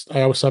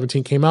iOS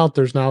 17 came out.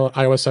 There's now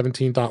iOS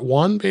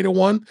 17.1 beta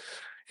 1,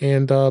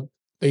 and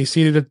they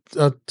seeded it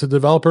to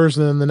developers,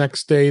 and then the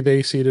next day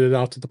they seeded it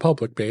out to the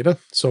public beta.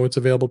 So it's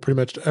available pretty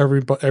much to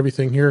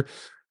everything here.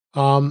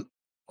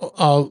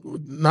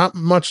 Not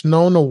much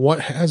known of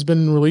what has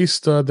been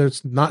released.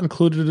 There's not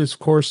included, of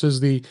course, is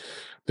the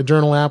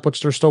Journal app,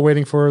 which they're still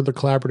waiting for, the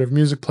collaborative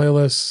music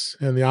playlists,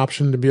 and the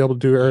option to be able to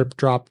do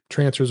AirDrop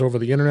transfers over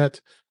the internet,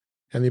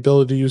 and the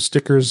ability to use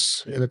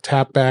stickers in a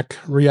tap back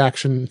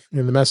reaction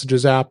in the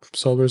Messages app.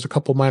 So there's a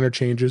couple minor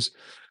changes.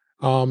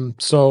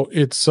 So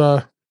it's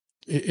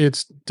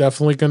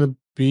definitely going to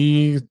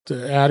be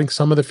adding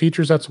some of the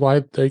features. That's why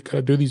they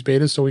do these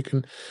betas, so we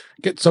can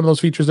get some of those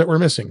features that we're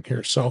missing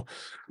here. So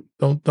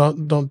don't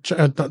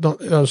check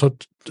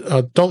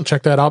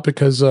that out,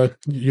 because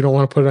you don't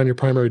want to put it on your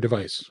primary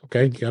device.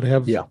 Okay, you got to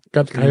have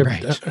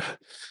Right.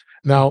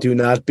 Now. Do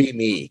not be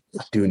me.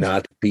 Do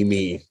not be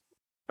me.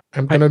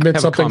 I'm going to admit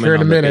something here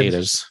in a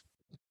minute.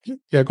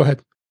 Yeah, go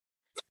ahead.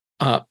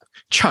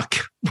 Chuck,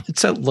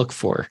 what's that look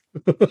for?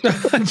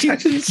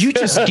 you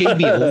just gave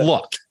me a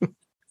look.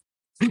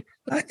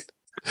 I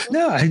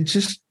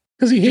just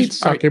because he hates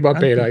talking about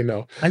beta. I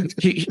know.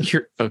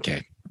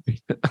 Okay.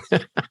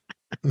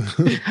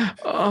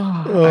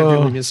 I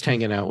really missed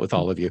hanging out with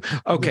all of you.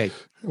 Okay.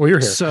 Well, you're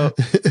here. So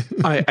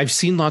I've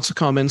seen lots of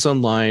comments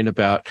online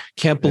about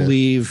can't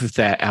believe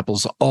that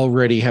Apple's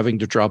already having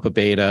to drop a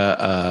beta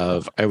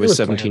of iOS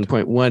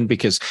 17.1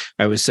 because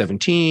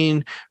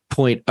iOS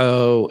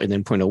 17.0 and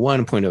then 0.01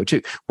 and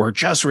 0.02 were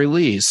just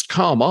released.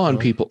 Come on,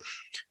 people.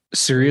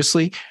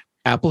 Seriously?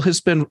 Apple has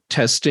been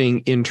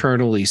testing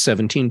internally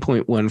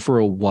 17.1 for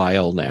a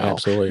while now.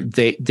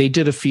 Absolutely. They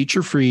did a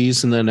feature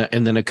freeze and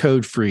then a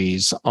code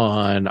freeze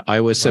on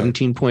iOS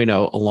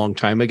 17.0 a long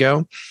time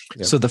ago.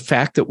 Yep. So the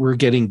fact that we're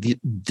getting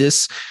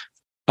this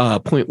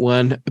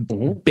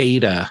 0.1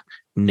 beta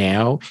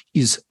now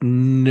is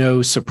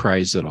no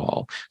surprise at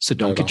all. So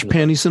don't get your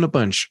panties in a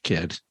bunch,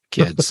 kids.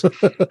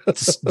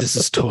 This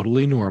is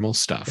totally normal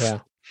stuff.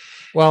 Yeah.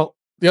 Well,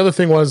 the other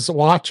thing was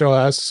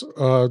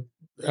WatchOS.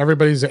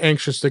 Everybody's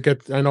anxious to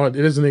get. I know it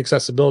is in the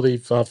accessibility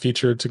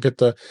feature to get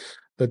the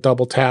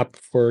double tap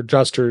for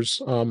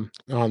adjusters on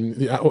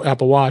the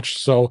Apple Watch.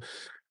 So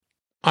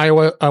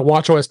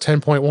WatchOS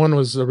 10.1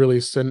 was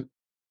released, and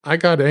I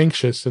got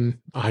anxious and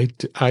I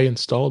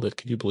installed it.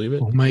 Can you believe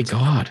it? Oh my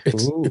God!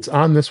 It's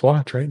on this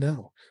watch right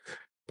now,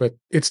 but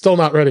it's still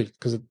not ready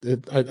because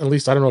at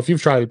least I don't know if you've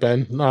tried it,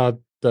 Ben.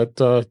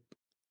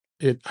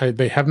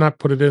 They have not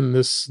put it in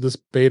this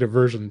beta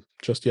version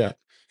just yet.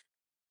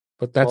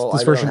 But that's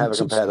this version. I don't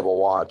have a compatible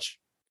watch.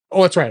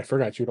 Oh, that's right. I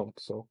forgot you don't.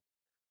 So,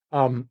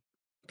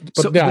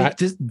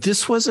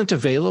 this wasn't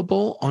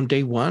available on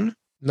day one.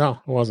 No,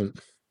 it wasn't.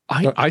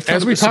 I thought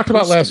as we talked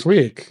about last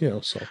week,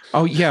 So.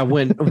 Oh yeah,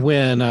 when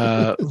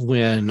I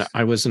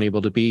wasn't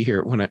able to be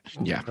here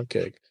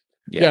Okay.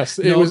 Yeah. Yes,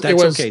 it was.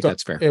 Okay.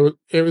 That's fair. It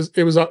was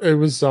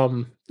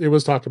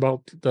talked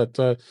about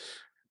that.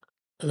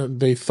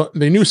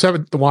 They knew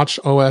the Watch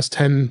OS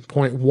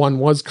 10.1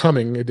 was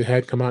coming. It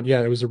had come out.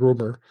 Yeah, it was a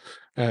rumor,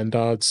 and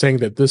saying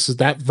that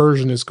that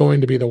version is going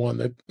to be the one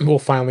that will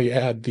finally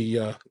add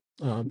the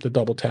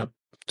double tap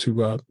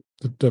to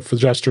the for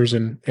gestures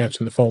and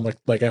answering the phone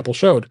like Apple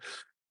showed.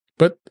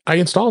 But I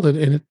installed it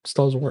and it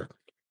still doesn't work.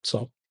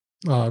 So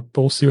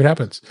we'll see what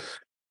happens.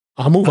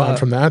 I'll move on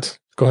from that.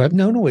 Go ahead.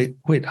 No, wait.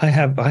 I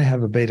have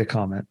a beta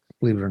comment.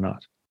 Believe it or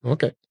not.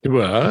 Okay.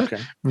 What?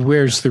 Okay.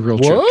 Where's the real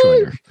Chuck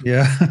Joyner?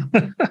 Yeah.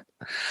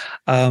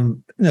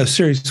 No,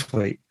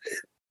 seriously.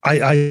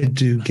 I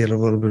do get a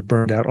little bit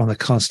burned out on the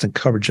constant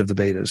coverage of the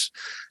betas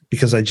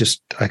because I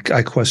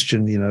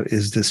question,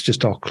 is this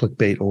just all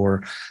clickbait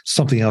or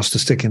something else to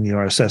stick in the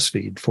RSS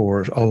feed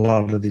for a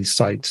lot of these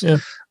sites? Yeah.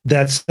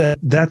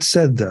 That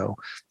said, though,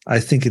 I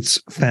think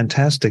it's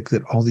fantastic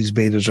that all these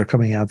betas are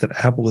coming out,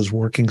 that Apple is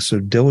working so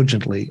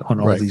diligently on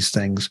all these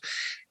things,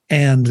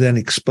 and then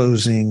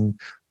exposing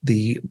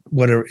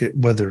whether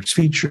it's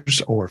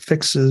features or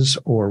fixes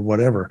or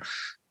whatever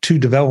to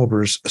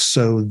developers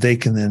so they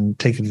can then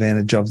take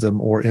advantage of them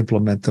or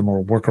implement them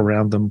or work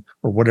around them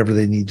or whatever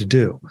they need to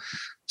do.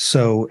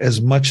 So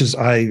as much as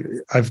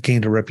I've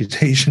gained a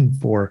reputation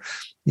for,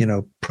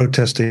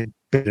 protesting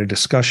beta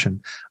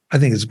discussion, I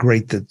think it's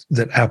great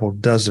that Apple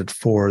does it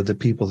for the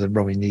people that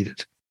really need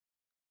it.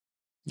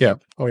 Yeah.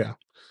 Oh yeah.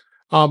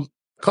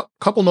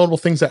 Couple notable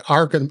things that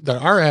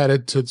are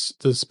added to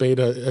this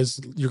beta is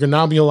you can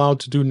now be allowed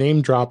to do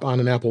name drop on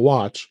an Apple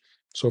Watch.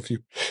 So if you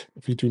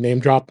do name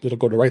drop, it'll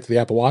go right to the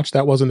Apple Watch.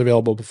 That wasn't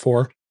available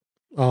before.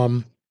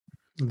 The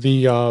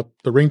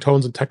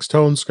ringtones and text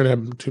tones are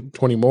going to have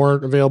 20 more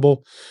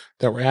available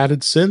that were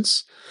added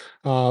since.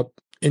 In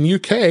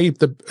UK,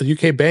 the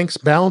UK banks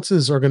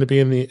balances are going to be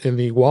in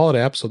the Wallet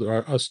app. So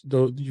there are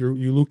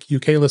your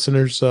UK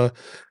listeners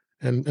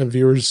and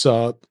viewers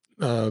in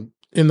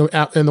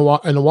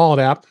the Wallet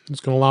app. It's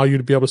going to allow you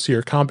to be able to see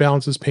your account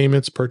balances,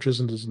 payments,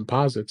 purchases, and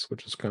deposits,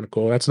 which is kind of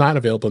cool. That's not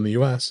available in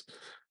the US.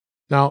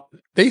 Now,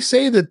 they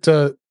say that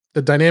the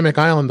dynamic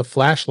island, the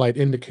flashlight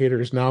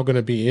indicator, is now going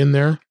to be in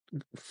there.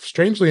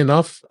 Strangely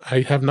enough, I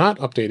have not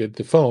updated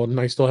the phone.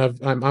 I still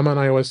have. I'm on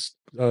iOS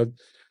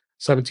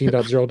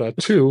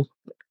 17.0.2,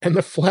 and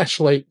the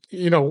flashlight,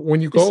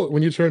 when you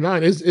turn it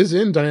on, is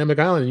in dynamic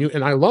island,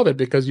 and I love it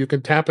because you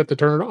can tap it to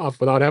turn it off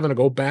without having to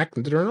go back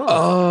and turn it off.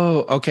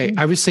 Oh, okay.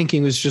 I was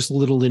thinking it was just a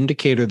little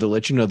indicator that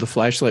let you know the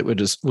flashlight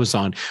was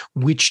on,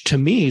 which to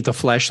me, the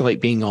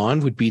flashlight being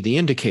on would be the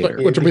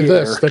indicator. Which would be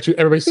this that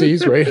everybody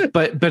sees, right?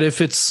 But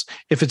if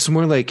it's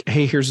more like,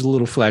 hey, here's a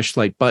little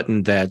flashlight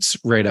button that's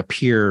right up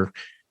here,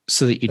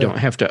 so that you don't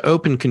have to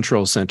open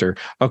Control Center.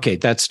 Okay,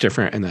 that's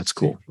different, and that's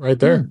cool. Right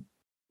there.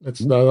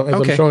 It's as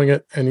I'm showing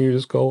it, and you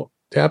just go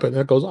tap it, and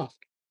it goes off.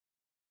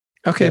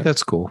 Okay,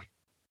 that's cool.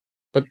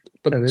 But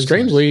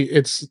strangely,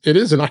 nice. It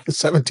is in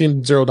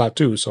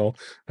 17.0.2, so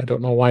I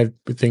don't know why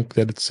we think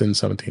that it's in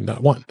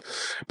 17.1.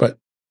 But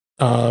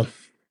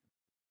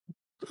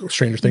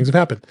stranger things have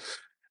happened.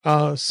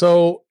 And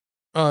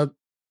then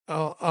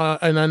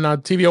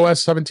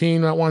tvOS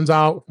 17.1's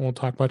out. Won't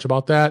talk much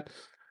about that.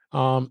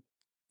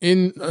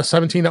 In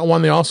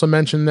 17.1, they also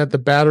mentioned that the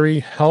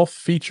battery health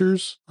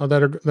features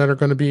that are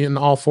going to be in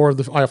all 4 of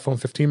the iPhone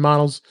 15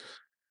 models,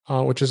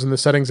 which is in the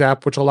settings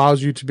app, which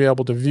allows you to be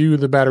able to view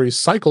the battery's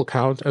cycle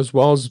count, as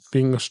well as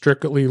being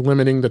strictly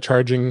limiting the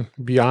charging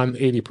beyond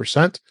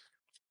 80%.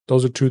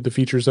 Those are 2 of the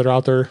features that are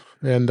out there,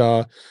 and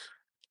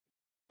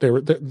they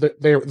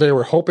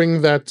were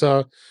hoping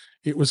that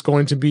it was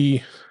going to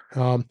be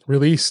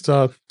released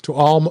to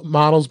all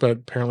models, but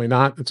apparently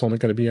not. It's only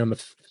going to be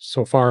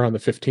so far on the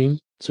 15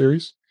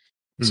 series.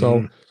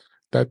 So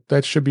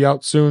that should be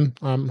out soon.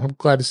 I'm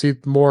glad to see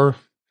more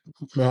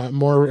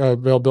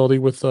availability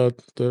with the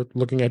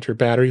looking at your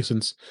battery,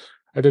 since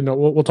I didn't know.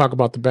 We'll talk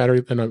about the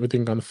battery and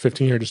everything on the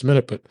 15 here in just a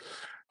minute. But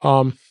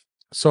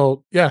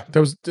so yeah, that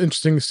was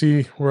interesting to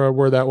see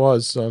where that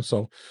was.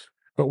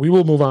 But we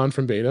will move on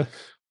from beta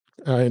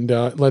and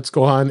let's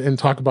go on and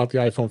talk about the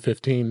iPhone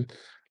 15.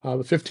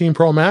 The 15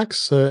 Pro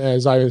Max,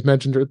 as I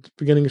mentioned at the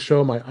beginning of the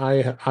show,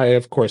 I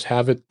of course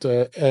have it,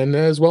 and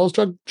as well as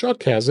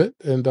Chuck has it,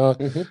 and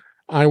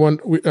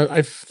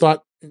I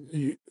thought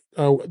the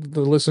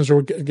listeners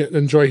will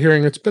enjoy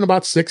hearing. It's been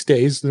about 6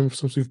 days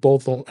since we've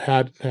both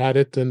had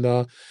it,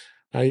 and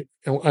I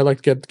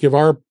like to give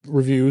our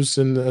reviews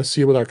and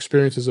see what our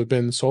experiences have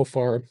been so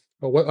far.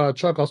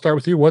 Chuck, I'll start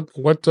with you.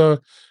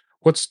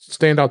 What's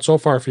stand out so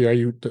far for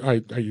you?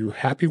 Are you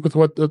happy with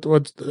what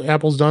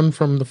Apple's done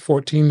from the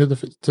 14 to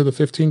the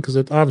 15? Because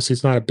obviously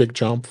it's not a big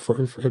jump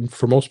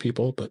for most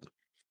people, but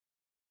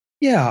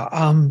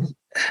yeah,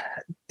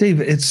 Dave,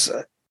 it's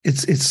a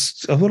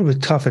little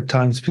bit tough at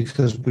times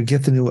because we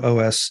get the new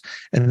OS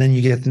and then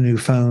you get the new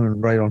phone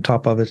right on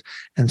top of it,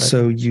 and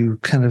so you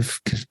kind of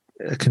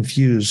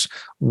confuse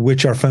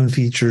which are phone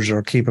features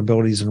or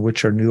capabilities and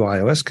which are new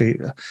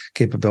iOS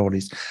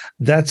capabilities.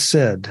 That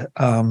said,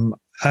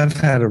 I've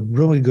had a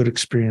really good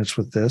experience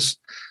with this.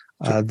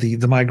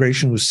 The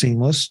migration was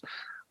seamless.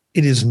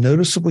 It is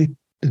noticeably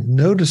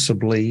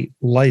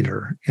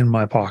lighter in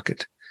my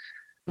pocket.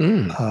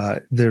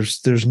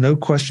 There's no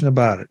question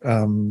about it.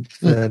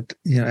 That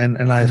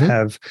and I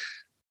have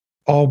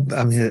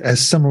a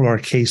similar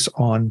case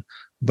on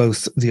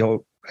both the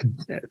old.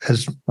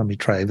 Let me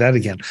try that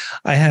again.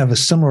 I have a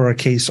similar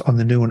case on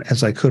the new one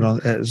as I could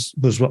on as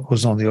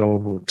was on the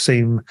old one.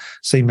 Same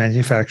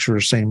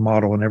manufacturer, same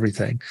model, and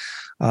everything.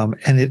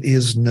 And it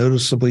is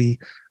noticeably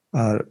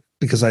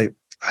because I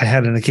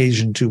had an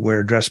occasion to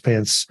wear dress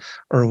pants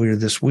earlier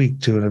this week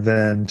to an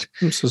event.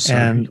 I'm so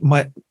sorry.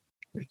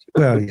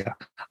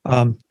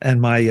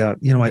 And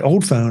my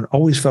old phone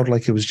always felt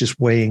like it was just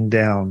weighing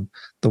down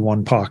the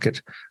one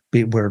pocket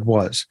where it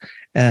was,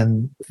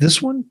 and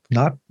this one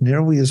not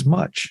nearly as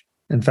much.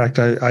 In fact,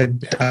 I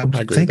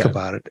don't think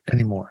about it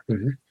anymore.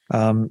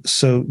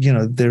 So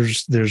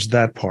there's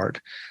that part.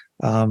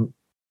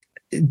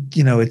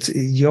 It's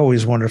you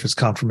always wonder if it's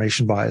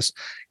confirmation bias.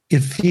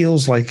 It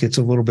feels like it's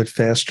a little bit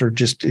faster.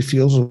 It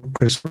feels a little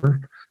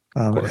crisper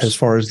as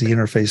far as the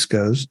interface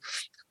goes.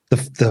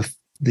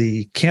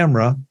 The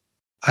camera,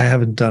 I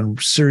haven't done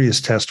serious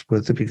tests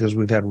with it because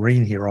we've had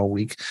rain here all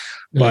week,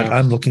 but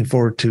I'm looking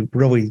forward to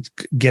really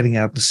getting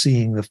out and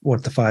seeing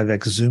what the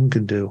 5x zoom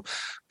can do.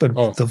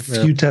 But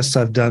few tests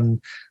I've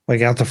done,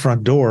 like out the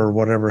front door or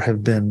whatever,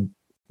 have been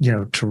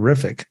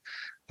terrific.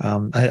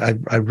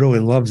 I really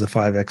love the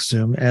 5x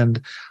zoom, and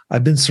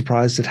I've been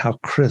surprised at how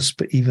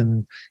crisp,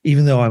 even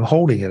though I'm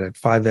holding it at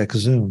 5x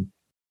zoom,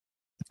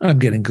 I'm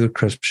getting good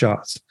crisp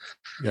shots.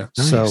 Yeah,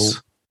 nice. So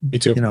me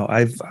too.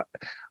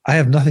 I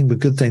have nothing but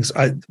good things.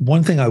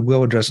 One thing I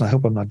will address, and I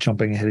hope I'm not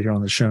jumping ahead here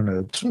on the show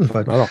notes,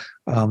 but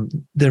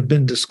there have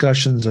been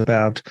discussions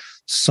about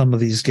some of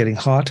these getting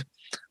hot.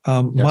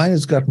 Mine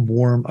has gotten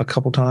warm a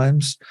couple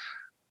times,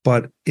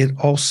 but it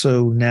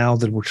also, now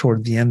that we're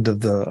toward the end of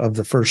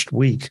the first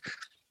week,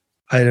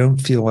 I don't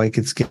feel like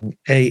it's getting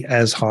A,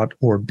 as hot,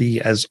 or B,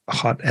 as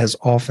hot as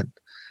often.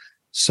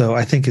 So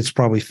I think it's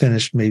probably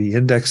finished maybe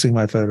indexing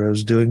my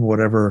photos, doing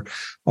whatever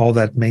all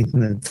that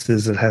maintenance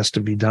is that has to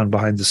be done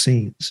behind the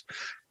scenes.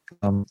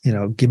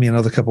 Give me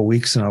another couple of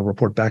weeks and I'll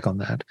report back on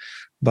that.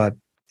 But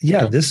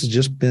this has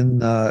just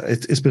been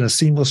it's been a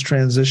seamless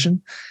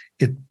transition.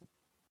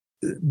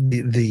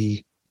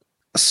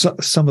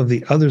 Some of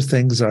the other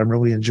things that I'm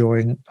really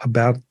enjoying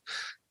about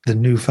the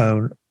new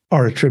phone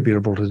are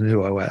attributable to the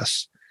new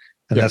OS.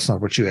 And that's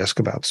not what you ask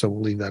about. So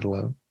we'll leave that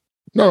alone.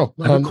 No,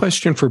 I have a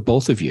question for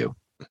both of you,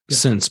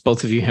 since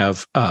both of you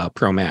have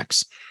Pro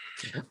Max.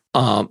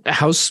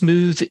 How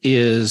smooth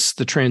is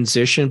the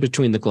transition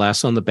between the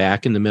glass on the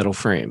back and the middle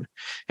frame?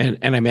 And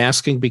I'm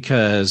asking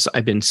because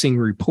I've been seeing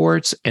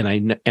reports,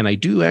 and I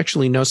do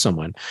actually know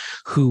someone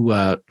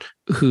who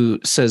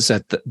says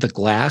that the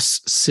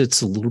glass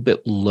sits a little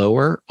bit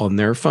lower on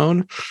their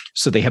phone,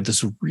 so they have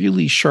this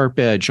really sharp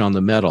edge on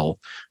the metal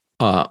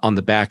on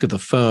the back of the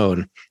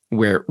phone,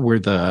 where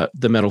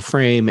the metal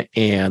frame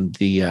and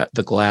the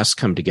glass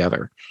come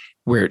together,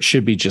 where it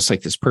should be just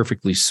like this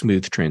perfectly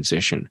smooth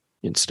transition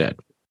instead.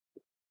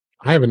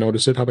 I haven't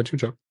noticed it. How about you,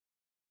 Joe?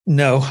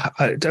 No,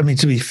 I mean,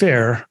 to be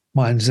fair,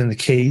 mine's in the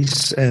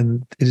case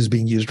and it is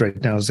being used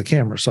right now as a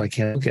camera, so I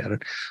can't look at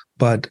it.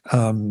 But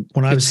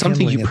when I was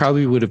something you it,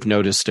 probably would have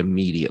noticed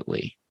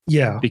immediately.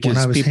 Yeah,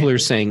 because people are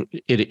saying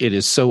it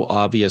is so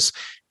obvious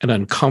and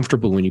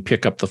uncomfortable when you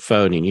pick up the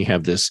phone and you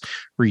have this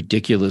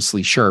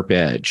ridiculously sharp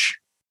edge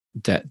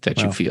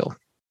that you feel.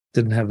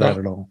 Didn't have that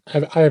at all.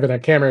 I have it on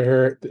camera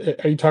here.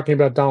 Are you talking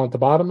about down at the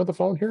bottom of the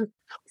phone here?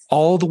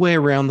 All the way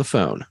around the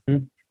phone.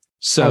 Mm-hmm.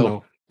 So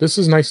no. This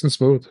is nice and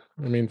smooth.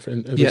 I mean,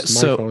 my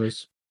phone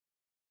is.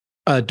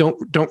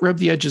 Don't rub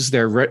the edges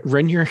there.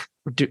 Run your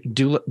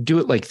do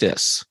it like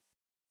this.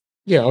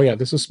 Yeah. Oh yeah.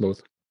 This is smooth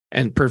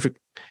and perfect.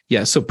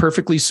 Yeah. So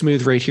perfectly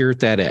smooth right here at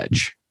that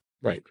edge.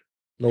 Right.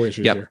 No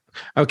issues here.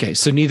 Okay.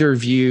 So neither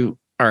of you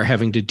are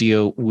having to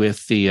deal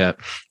with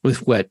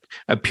with what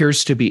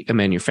appears to be a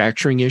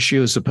manufacturing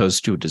issue as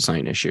opposed to a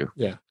design issue.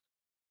 Yeah.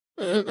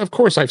 Of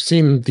course, I've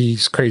seen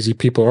these crazy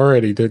people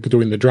already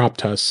doing the drop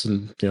tests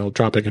and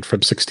dropping it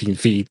from 16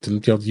 feet,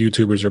 and the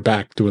YouTubers are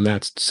back doing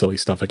that silly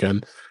stuff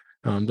again.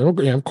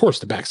 Of course,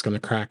 the back's going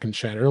to crack and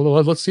shatter.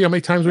 Let's see how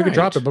many times we can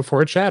drop it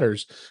before it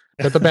shatters.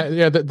 But the back,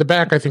 the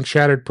back I think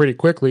shattered pretty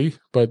quickly,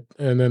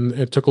 and then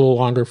it took a little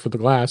longer for the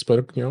glass.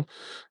 But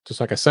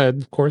just like I said,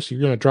 of course, you're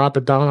going to drop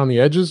it down on the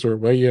edges or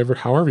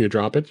however you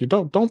drop it. You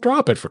don't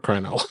drop it, for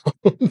crying out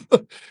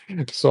loud.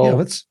 So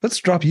yeah, let's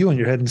drop you on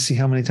your head and see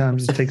how many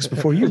times it takes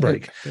before you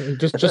break.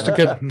 just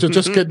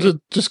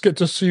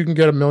so you can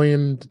get 1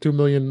 million to 2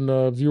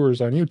 million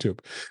viewers on YouTube.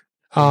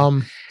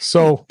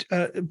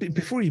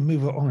 Before you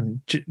move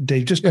on,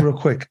 Dave, just real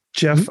quick,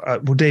 Jeff.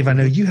 Dave, I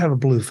know you have a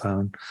blue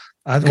phone.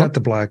 I've got the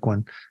black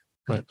one.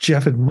 Right.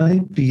 Jeff, it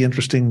might be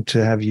interesting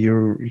to have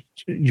your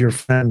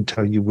friend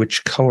tell you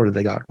which color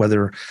they got,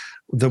 whether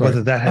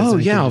that has. Oh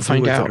yeah, I'll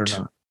find out.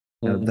 Or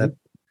not. That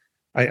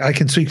I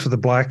can speak for the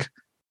black.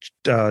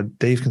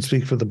 Dave can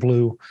speak for the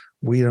blue.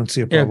 We don't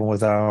see a problem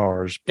with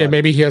ours. But,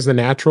 maybe he has the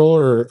natural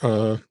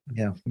or.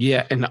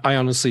 Yeah, and I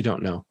honestly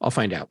don't know. I'll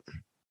find out.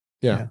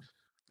 Yeah.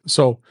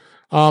 So,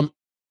 a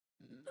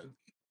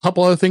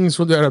couple other things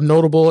that are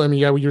notable. I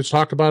mean, we just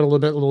talked about a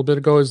little bit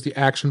ago is the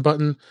action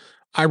button.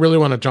 I really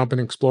want to jump and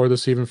explore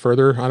this even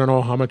further. I don't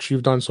know how much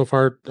you've done so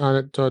far on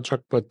it,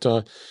 Chuck, but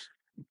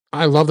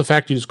I love the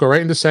fact you just go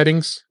right into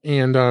settings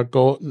and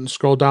go and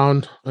scroll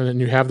down, and then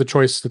you have the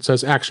choice that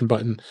says action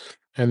button.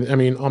 And I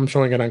mean, I'm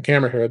showing it on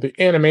camera here. The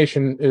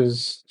animation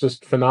is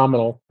just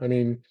phenomenal. I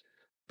mean,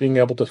 being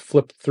able to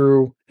flip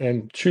through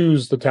and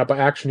choose the type of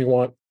action you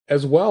want,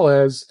 as well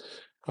as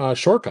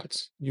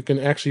shortcuts. You can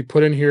actually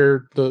put in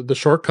here the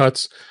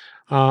shortcuts,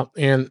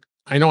 and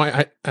I know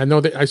I know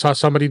that I saw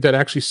somebody that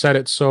actually set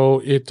it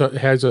so it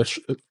has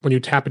when you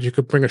tap it, you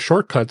could bring a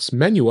shortcuts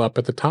menu up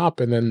at the top,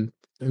 and then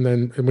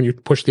when you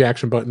push the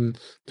action button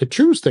to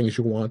choose things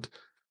you want.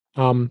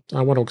 I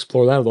want to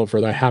explore that a little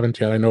further. I haven't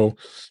yet. I know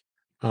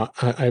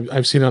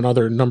I've seen on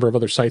number of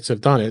other sites have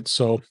done it.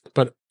 So,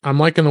 but I'm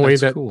liking the way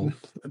that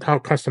how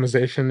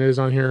customization is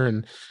on here,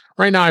 and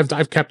right now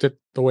I've kept it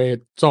the way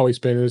it's always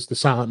been, is the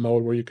silent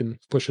mode where you can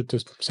push it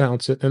to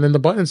silence it. And then the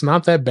button's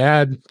not that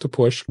bad to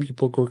push.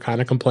 People were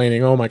kind of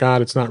complaining, oh my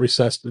God, it's not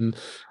recessed and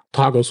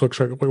toggle switch,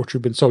 which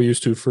we've been so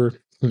used to for,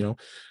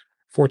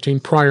 14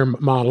 prior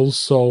models.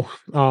 So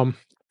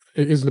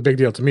it isn't a big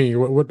deal to me.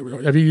 What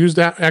have you used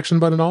that action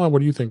button at all? What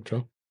do you think,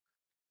 Joe?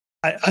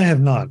 I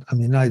have not. I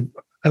mean,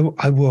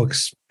 I will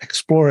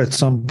explore at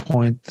some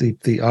point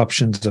the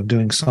options of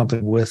doing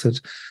something with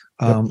it.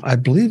 I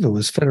believe it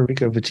was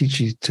Federico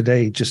Viticci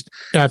today just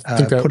I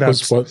think that put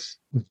was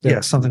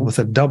out something with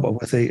a double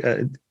with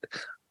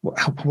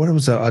what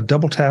was a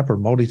double tap or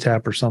multi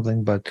tap or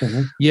something. But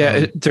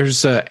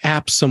there's an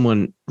app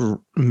someone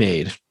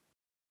made,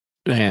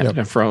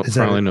 and for all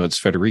I know, it's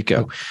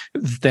Federico,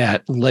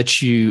 that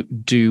lets you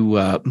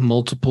do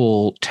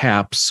multiple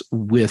taps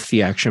with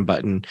the action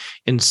button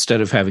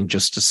instead of having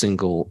just a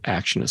single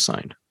action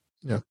assigned.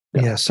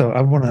 Yeah. So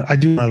I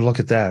do want to look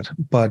at that,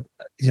 but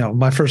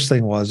my first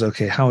thing was,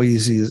 okay, how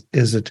easy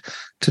is it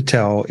to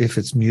tell if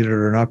it's muted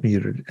or not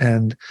muted?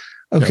 And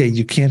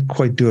you can't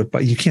quite do it,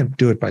 but you can't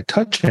do it by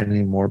touch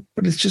anymore,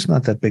 but it's just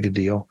not that big a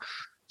deal.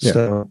 Yeah.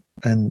 So,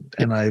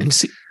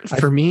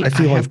 for me, I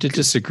have to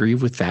disagree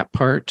with that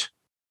part,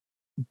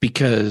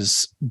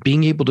 because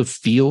being able to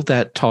feel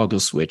that toggle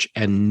switch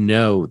and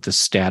know the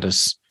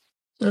status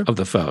of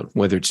the phone,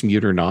 whether it's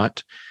mute or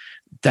not,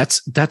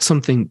 That's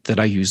something that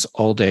I use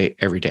all day,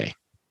 every day.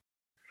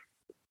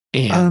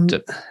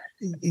 And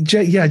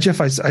yeah, Jeff,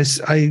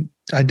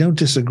 I don't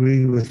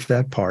disagree with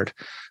that part,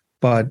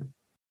 but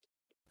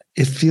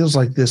it feels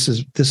like this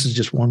is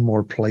just one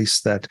more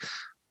place that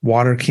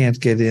water can't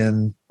get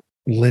in,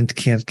 lint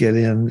can't get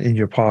in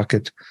your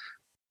pocket.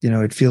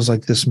 It feels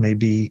like this may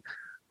be.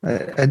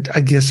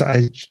 I guess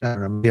I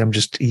don't know. Maybe I'm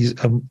just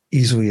I'm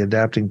easily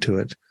adapting to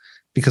it,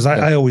 because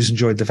I always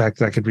enjoyed the fact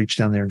that I could reach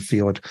down there and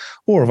feel it,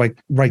 or like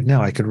right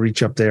now I could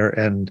reach up there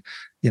and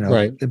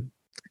right.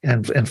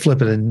 and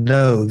flip it and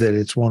know that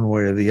it's one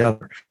way or the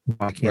other.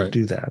 I can't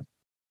do that.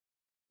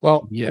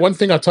 Well, one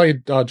thing I'll tell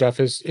you, Jeff,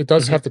 is it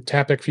does have the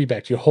taptic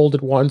feedback. You hold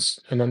it once,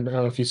 and then I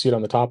don't know if you see it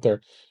on the top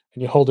there,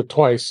 and you hold it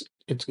twice.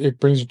 It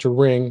brings you to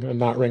ring and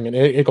not ring, and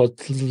it goes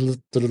and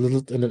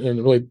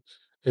really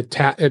it's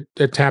got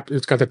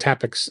the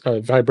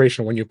taptic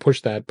vibration when you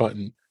push that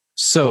button.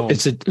 So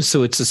it's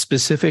a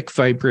specific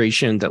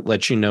vibration that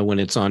lets you know when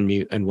it's on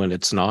mute and when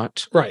it's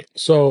not. Right.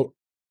 So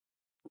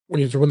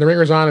when the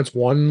ringer's on, it's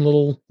one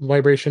little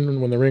vibration,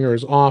 and when the ringer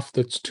is off,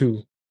 that's two.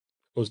 It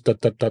goes dut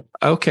dut dut.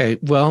 Okay.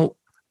 Well,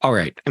 all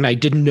right. And I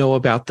didn't know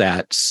about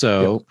that.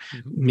 So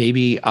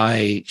maybe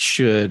I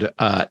should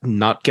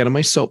not get on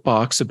my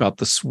soapbox about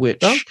the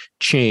switch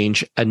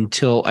change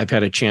until I've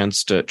had a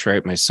chance to try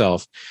it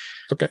myself.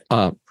 Okay.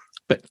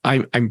 But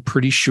I'm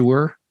pretty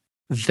sure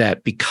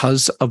that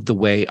because of the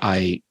way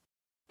I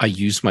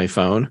use my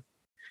phone,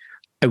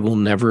 I will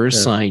never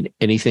assign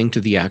anything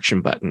to the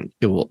action button.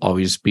 It will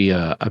always be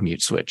a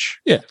mute switch.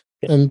 Yeah.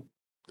 And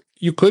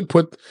you could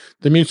put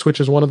the mute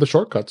switch as one of the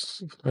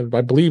shortcuts.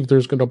 I believe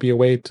there's going to be a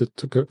way to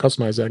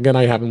customize that. Again,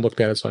 I haven't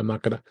looked at it, so I'm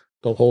not going to,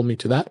 don't hold me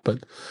to that,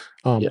 but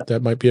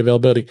that might be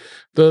availability.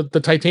 The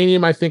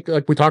titanium, I think,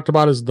 like we talked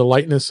about, is the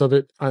lightness of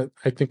it. I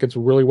think it's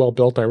really well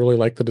built. I really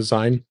like the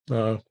design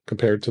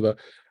compared to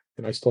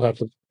and I still have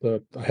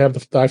the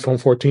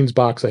iPhone 14's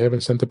box. I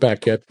haven't sent it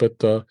back yet,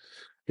 but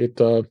it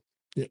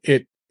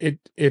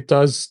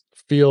does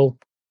feel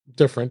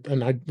different,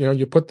 and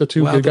you put the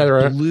two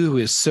together. The blue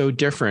is so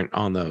different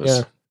on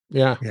those.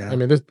 Yeah. I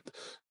mean,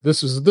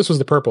 this was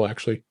the purple,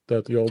 actually.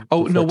 The old.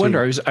 Oh, no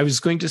wonder. I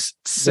was going to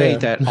say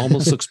that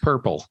almost looks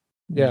purple.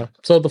 Yeah.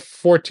 So the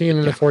 14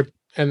 and the 4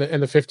 and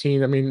the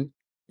 15. I mean,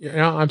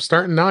 I'm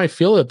starting now. I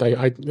feel it.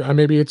 I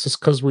maybe it's just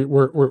because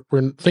we're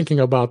thinking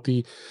about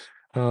the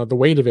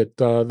weight of it.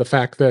 The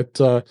fact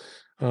that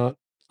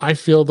I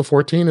feel the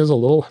 14 is a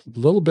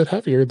little bit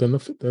heavier than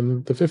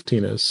the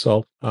 15 is.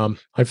 So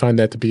I find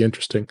that to be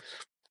interesting.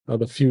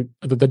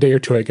 The day or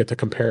two I get to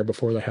compare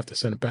before they have to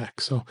send it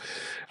back. So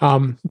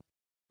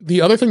the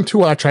other thing too,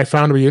 which I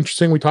found to be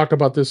interesting, we talked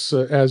about this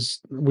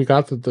as we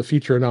got the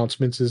feature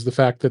announcements, is the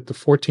fact that the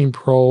 14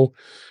 Pro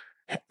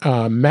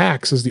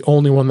Max is the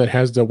only one that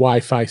has the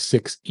Wi-Fi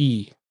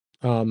 6E.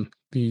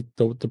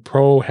 The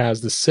Pro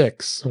has the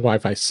 6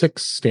 Wi-Fi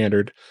 6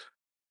 standard.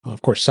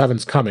 Of course,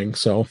 7's coming.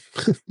 So,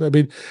 I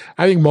mean,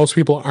 I think most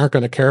people aren't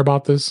going to care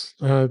about this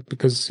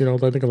because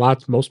I think a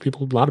lot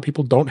of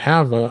people don't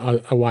have a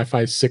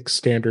Wi-Fi 6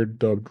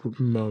 standard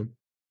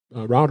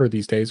router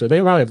these days, or they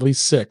probably have at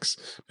least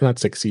 6, not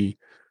 6E.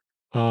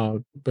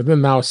 But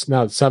then now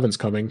that 7's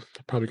coming,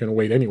 they're probably going to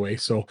wait anyway.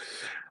 So,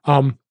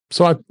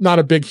 not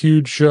a big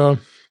huge deal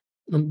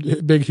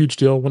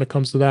when it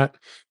comes to that.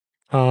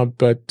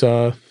 But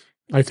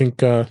I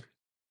think I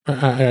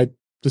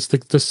just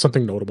think this is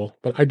something notable.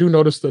 But I do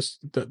notice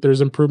that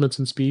there's improvements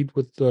in speed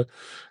with the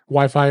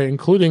Wi-Fi,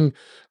 including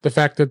the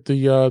fact that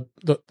the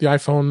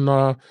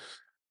iPhone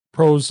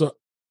Pro's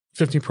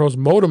 15 Pro's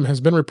modem has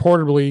been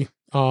reportedly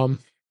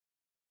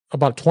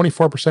about a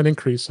 24%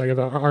 increase. I have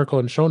an article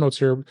in show notes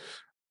here,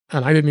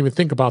 and I didn't even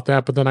think about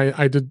that. But then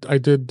I did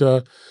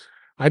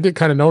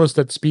kind of notice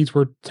that speeds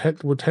were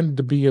tended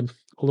to be a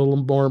little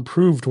more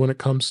improved when it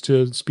comes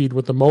to speed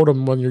with the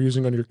modem when you're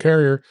using on your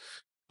carrier.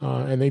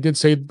 And they did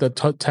say the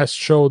test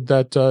showed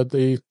that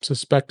they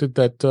suspected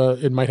that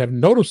it might have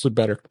noticeably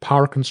better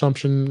power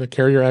consumption, the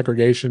carrier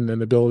aggregation,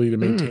 and ability to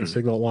maintain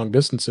signal at long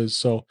distances.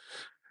 So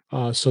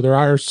there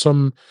are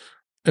some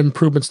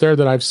improvements there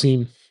that I've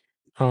seen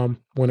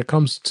when it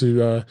comes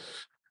to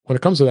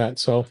that.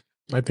 So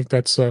I think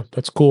that's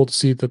cool to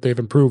see that they've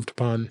improved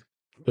upon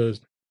the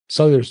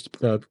cellular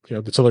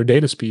the cellular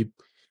data speed.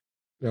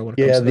 When it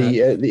comes to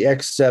the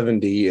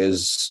X70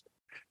 is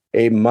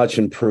a much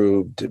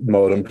improved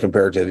modem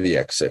compared to the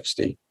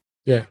X60.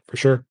 Yeah, for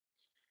sure.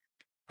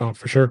 Oh,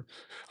 for sure.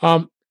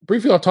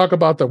 Briefly, I'll talk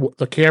about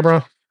the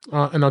camera.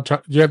 And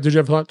did you have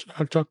a thought,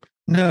 Chuck?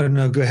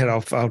 No, go ahead.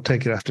 I'll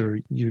take it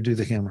after you do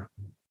the camera.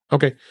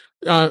 Okay.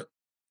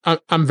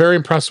 I'm very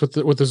impressed with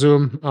the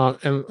zoom.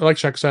 And like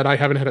Chuck said, I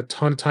haven't had a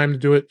ton of time to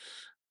do it.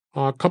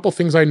 A couple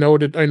things I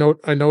noted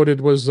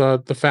was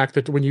the fact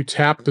that when you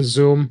tap the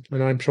zoom,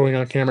 and I'm showing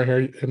on camera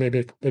here, and maybe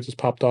it just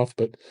popped off,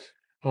 but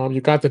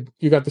you got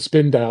the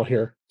spin dial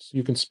here, so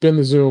you can spin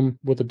the zoom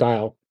with the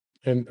dial,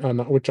 and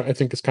which I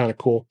think is kind of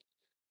cool.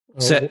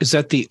 Is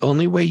that the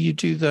only way you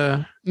do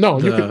the? No,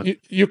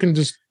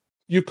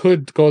 you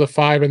could go to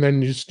 5 and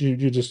then you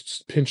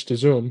just pinch the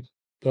zoom,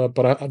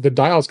 but the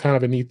dial is kind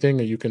of a neat thing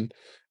that you can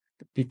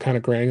be kind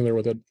of granular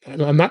with it.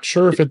 And I'm not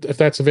sure if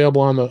that's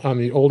available on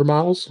the older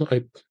models.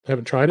 I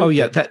haven't tried it. Oh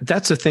yeah,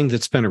 that's a thing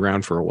that's been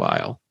around for a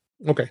while.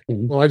 Okay.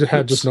 Well, I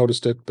just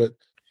noticed it, but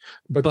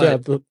yeah,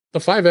 the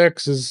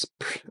 5X is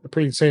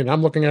pretty insane.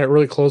 I'm looking at it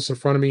really close in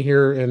front of me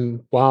here,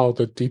 and wow,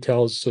 the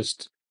detail is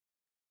just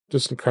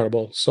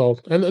incredible. So,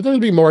 and there'll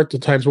be more at the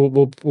times.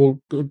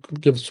 We'll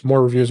give some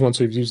more reviews once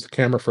we've used the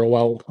camera for a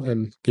while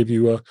and give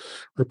you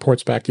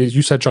reports back.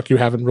 You said, Chuck, you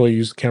haven't really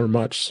used the camera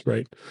much,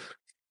 right?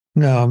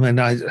 No, I mean,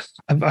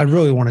 I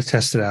really want to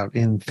test it out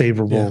in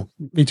favorable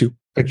me too.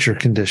 picture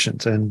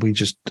conditions, and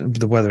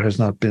the weather has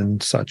not been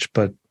such,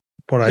 but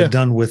what I've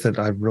done with it,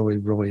 I've really,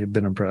 really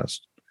been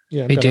impressed.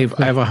 Yeah. Hey, Dave,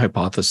 I have a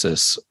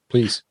hypothesis,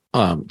 please,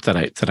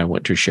 that I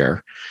want to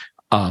share.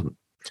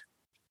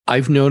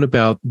 I've known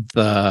about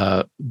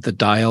the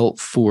dial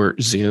for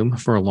Zoom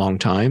for a long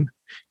time.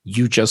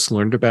 You just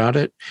learned about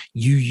it.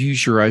 You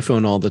use your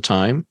iPhone all the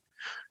time,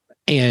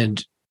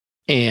 and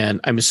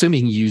I'm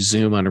assuming you use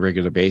Zoom on a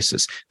regular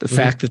basis. The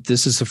fact that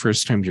this is the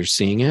first time you're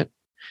seeing it,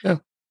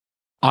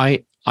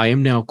 I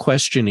am now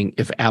questioning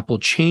if Apple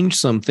changed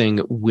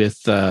something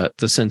with the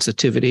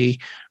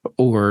sensitivity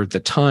or the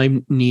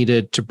time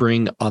needed to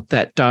bring up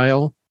that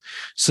dial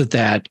so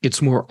that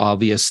it's more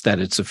obvious that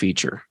it's a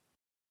feature.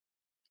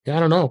 Yeah, I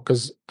don't know,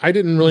 because I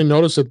didn't really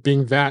notice it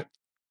being that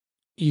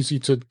easy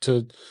to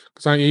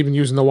because I'm even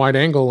using the wide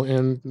angle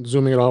and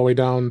zooming it all the way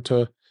down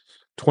to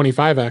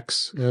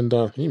 25x, and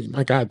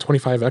my God,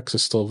 25x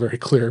is still very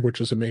clear, which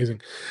is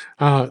amazing.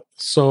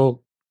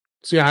 So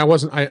yeah,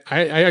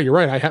 you're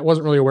right. I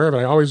wasn't really aware of it.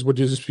 I always would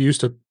just be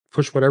used to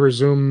push whatever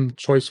zoom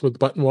choice with the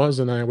button was,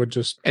 and I would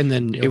just, and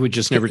then it would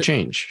just never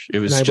change. It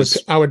was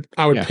I would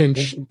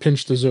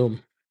pinch the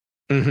zoom.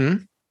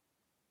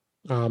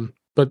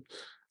 But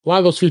a lot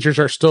of those features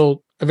are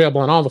still available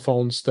on all the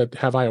phones that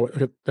have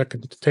iOS, that can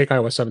take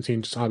iOS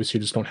 17. Just obviously,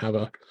 you just don't have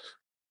a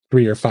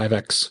 3 or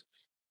 5x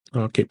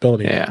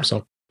capability. Yeah.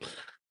 So,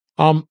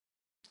 other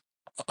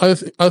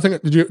thing,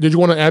 did you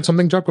want to add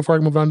something, Chuck, before I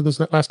move on to this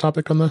last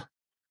topic on the?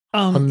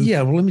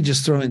 Yeah, well, let me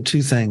just throw in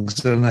two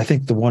things, and I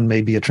think the one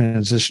may be a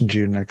transition to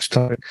your next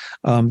topic.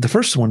 The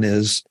first one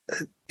is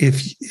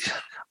this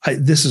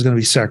is going to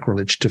be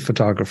sacrilege to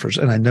photographers,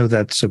 and I know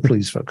that, so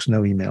please, folks,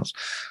 no emails.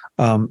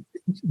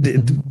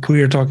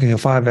 We are talking a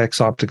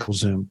 5x optical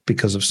zoom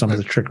because of some of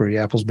the trickery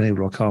Apple's been able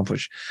to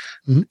accomplish.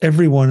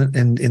 Everyone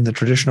in the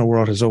traditional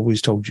world has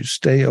always told you,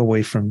 stay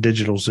away from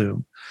digital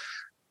zoom,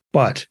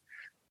 but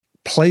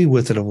play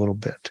with it a little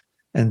bit.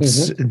 And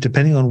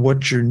depending on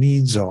what your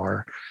needs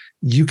are,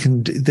 you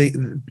can, the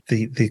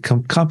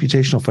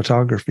computational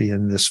photography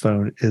in this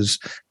phone is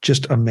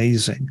just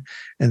amazing.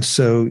 And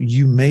so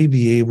you may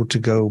be able to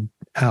go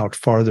out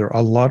farther,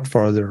 a lot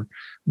farther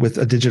with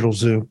a digital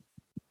zoom.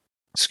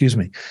 Excuse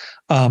me,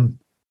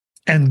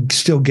 and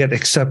still get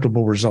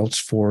acceptable results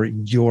for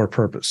your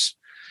purpose.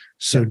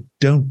 So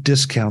don't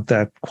discount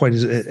that quite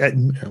as.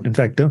 In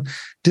fact, don't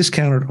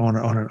discount it on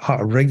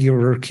a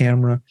regular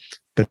camera,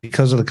 but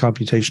because of the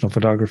computational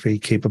photography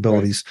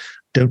capabilities,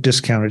 don't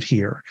discount it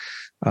here.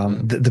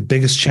 The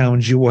biggest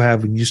challenge you will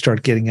have when you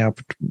start getting out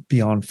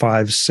beyond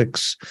 5,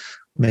 6,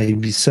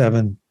 maybe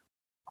 7,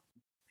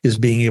 is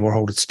being able to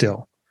hold it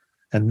still.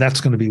 And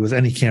that's going to be with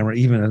any camera,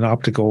 even an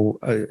optical,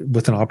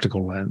 with an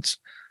optical lens.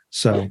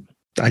 So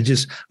I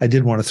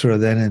did want to throw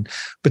that in.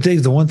 But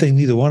Dave, the one thing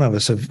neither one of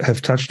us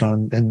have touched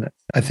on, and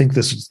I think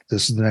this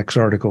is the next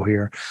article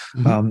here,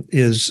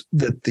 is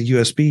that the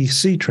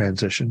USB-C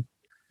transition.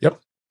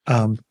 Yep.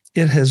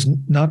 It has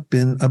not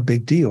been a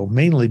big deal,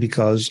 mainly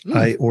because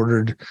I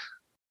ordered,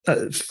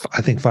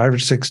 I think 5 or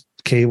 6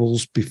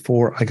 cables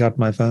before I got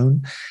my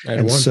phone.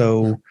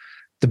 So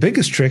the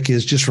biggest trick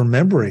is just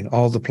remembering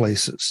all the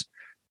places.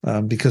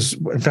 Because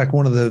in fact,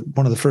 one of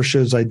the first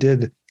shows I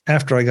did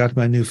after I got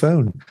my new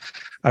phone,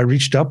 I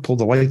reached up, pulled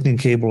the lightning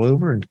cable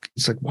over, and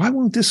it's like, why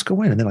won't this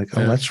go in? And then like,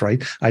 oh, that's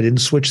right, I didn't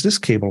switch this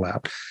cable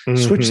out.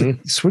 Switch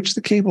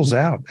the cables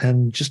out,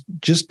 and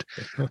just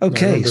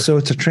okay. So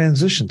it's a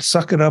transition.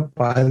 Suck it up,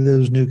 buy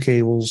those new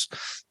cables,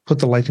 put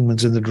the lightning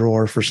ones in the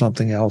drawer for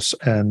something else,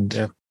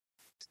 and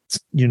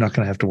you're not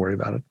going to have to worry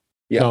about it.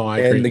 Yeah, no, I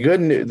agree. And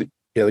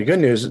the good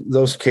news,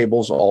 those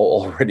cables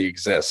all already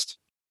exist.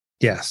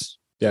 Yes.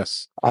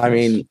 I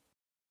mean,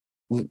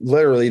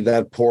 literally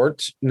that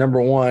port, number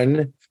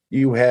one,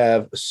 you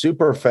have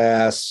super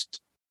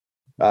fast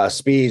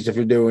speeds if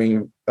you're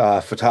doing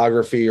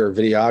photography or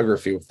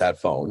videography with that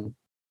phone.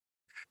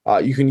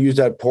 You can use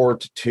that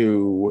port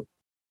to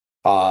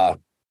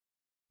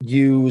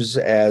use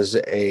as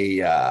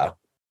to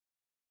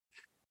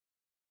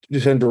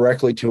send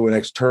directly to an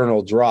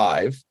external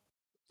drive.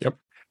 Yep.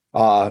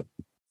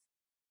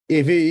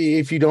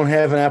 If you don't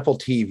have an Apple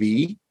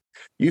TV,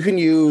 you can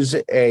use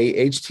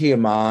a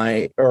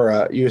HDMI or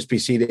a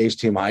USB-C to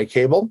HDMI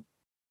cable,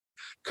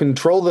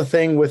 control the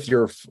thing with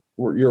your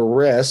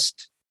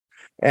wrist,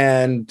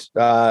 and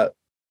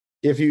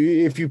if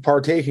you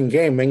partake in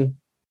gaming,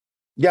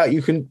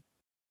 you can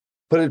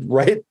put it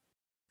right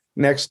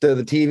next to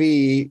the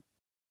TV,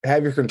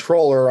 have your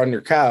controller on your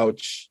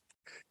couch,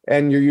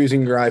 and you're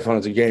using your iPhone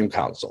as a game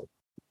console.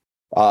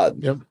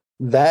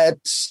 that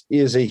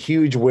is a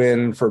huge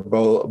win for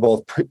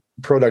both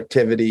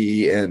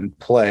productivity and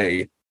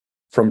play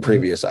from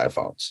previous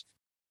iPhones.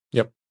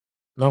 Yep.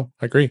 No,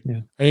 I agree.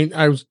 Yeah. I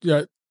mean,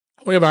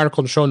 we have an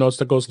article in the show notes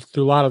that goes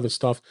through a lot of this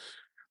stuff.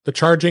 The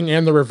charging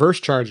and the reverse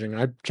charging.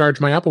 I charged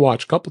my Apple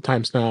Watch a couple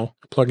times now,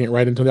 plugging it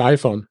right into the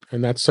iPhone,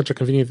 and that's such a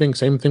convenient thing.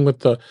 Same thing with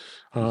the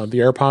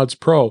AirPods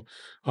Pro.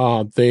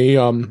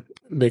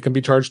 They can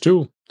be charged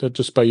too,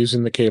 just by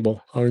using the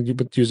cable or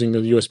using the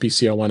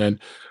USB-C on one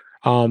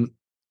end.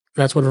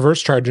 That's what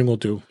reverse charging will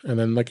do. And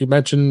then, like you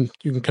mentioned,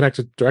 you can connect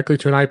it directly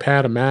to an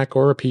iPad, a Mac,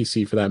 or a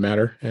PC for that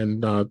matter,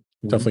 and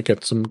definitely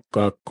get some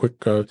quick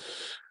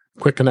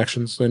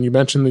connections. And you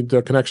mentioned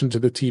the connection to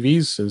the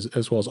TVs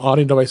as well as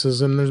audio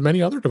devices, and there's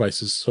many other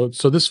devices.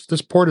 So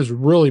this port has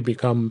really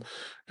become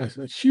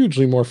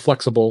hugely more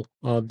flexible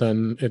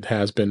than it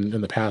has been in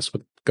the past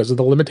because of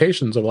the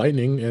limitations of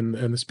Lightning and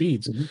the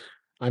speeds. Mm-hmm.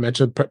 I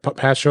mentioned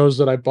past shows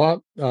that I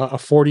bought a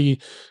 40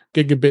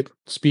 gigabit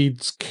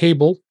speeds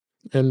cable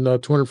and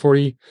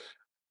 240.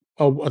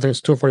 Oh, I think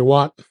it's 240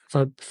 watt,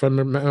 if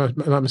I'm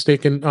not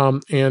mistaken.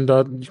 And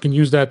you can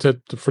use that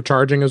for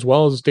charging as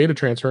well as data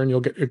transfer, and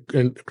you'll get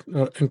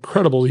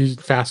incredibly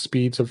fast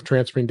speeds of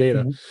transferring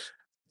data.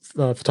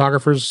 Mm-hmm.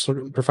 Photographers,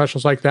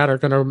 professionals like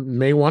that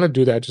may want to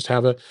do that. Just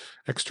have an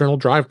external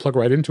drive plug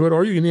right into it,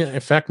 or you can, in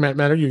fact,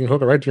 matter, you can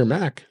hook it right to your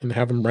Mac and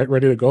have them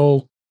ready to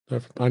go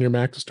on your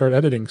Mac to start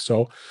editing.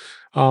 So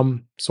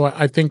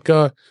I think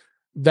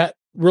that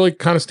really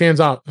kind of stands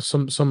out.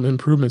 Some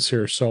improvements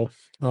here. So.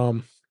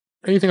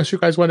 Anything else you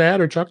guys want to add,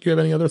 or Chuck, do you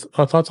have any other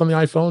thoughts on the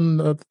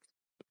iPhone?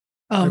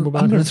 I'm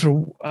going to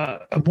throw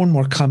one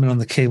more comment on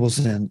the cables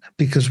in,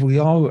 because we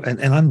all, and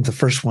I'm the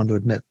first one to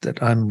admit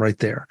that I'm right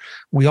there.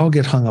 We all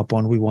get hung up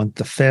on, we want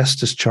the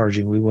fastest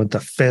charging, we want the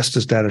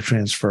fastest data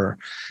transfer.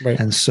 Right.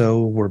 And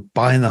so we're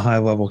buying the high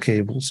level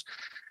cables,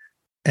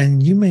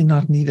 and you may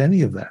not need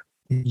any of that.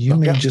 You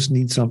may just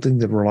need something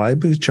that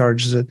reliably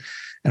charges it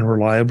and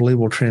reliably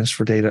will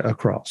transfer data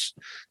across.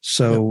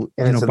 So,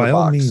 by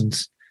all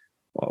means,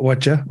 what,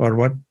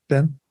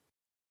 Ben?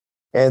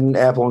 And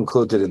Apple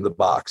includes it in the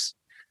box.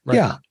 Right.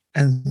 Yeah.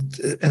 And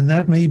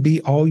that may be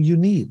all you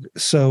need.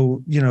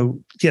 So,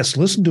 yes,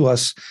 listen to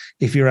us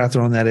if you're out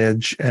there on that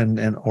edge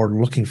and or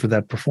looking for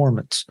that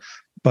performance.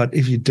 But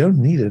if you don't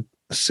need it,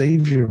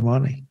 save your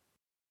money.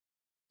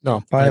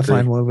 No. Buy a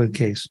fine welded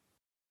case.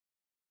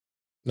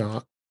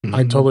 No,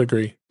 I totally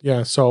agree.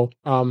 Yeah. So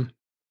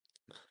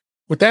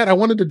with that, I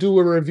wanted to do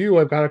a review.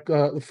 I've got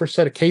the first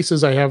set of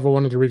cases I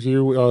wanted to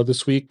review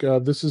this week.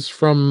 This is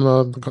from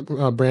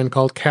a brand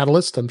called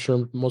Catalyst. I'm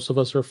sure most of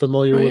us are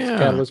familiar with the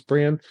Catalyst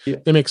brand. Yeah.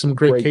 They make some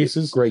great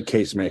cases. Great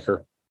case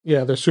maker.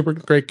 Yeah, they're super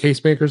great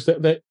case makers.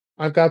 That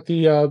I've got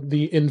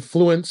the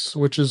Influence,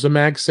 which is a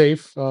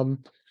MagSafe.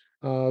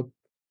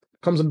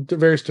 Comes in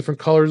various different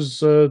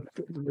colors. I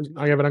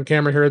have it on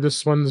camera here.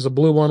 This one is a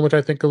blue one, which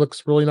I think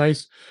looks really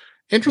nice.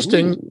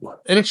 Interesting.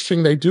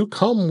 They do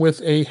come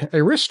with a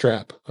wrist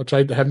strap, which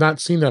I have not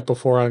seen that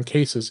before on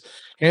cases.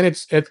 And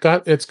it's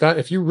got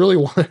if you really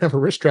want to have a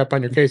wrist strap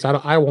on your case,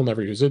 I will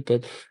never use it,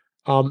 but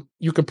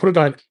you can put it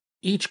on.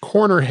 Each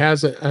corner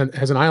has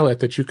an eyelet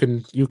that you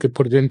could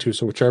put it into.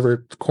 So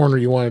whichever corner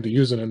you wanted to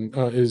use it in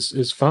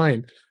is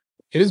fine.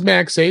 It is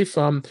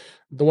MagSafe.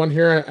 The one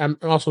here I'm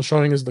also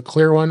showing is the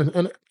clear one,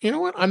 and you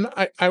know what?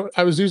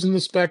 I was using the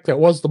spec that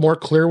was the more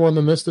clear one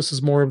than this. This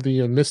is more of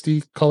the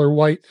misty color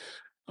white.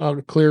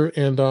 Clear,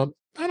 and I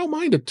don't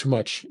mind it too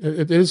much.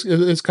 It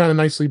is kind of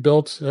nicely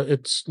built.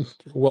 It's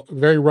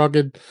very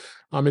rugged.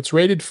 It's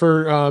rated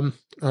for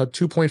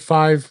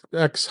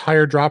 2.5x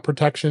higher drop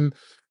protection,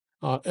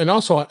 and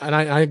also, and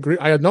I agree.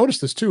 I had noticed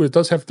this too. It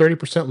does have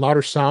 30%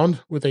 louder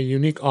sound with a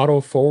unique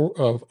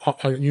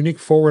unique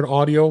forward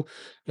audio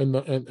in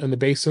the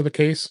base of the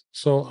case.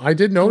 So I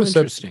did notice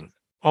that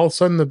all of a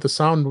sudden that the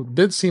sound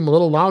did seem a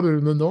little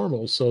louder than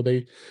normal. So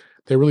they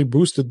really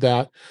boosted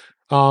that.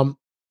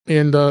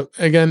 And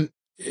again,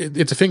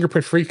 it's a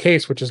fingerprint-free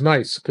case, which is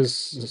nice because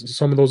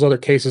some of those other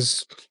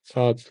cases,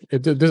 I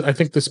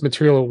think this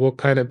material will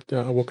kind of do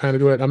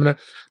it. I'm gonna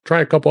try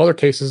a couple other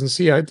cases and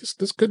see.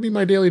 This could be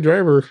my daily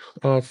driver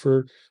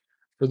for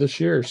this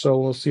year, so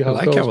we'll see how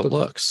it goes. How it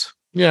looks.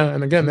 Yeah,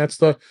 and again,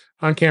 that's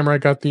on camera. I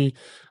got the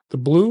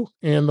blue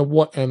and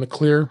the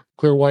clear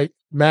white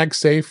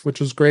MagSafe,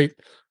 which is great.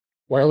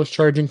 Wireless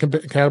charging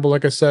compatible,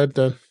 like I said.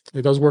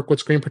 It does work with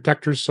screen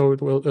protectors, so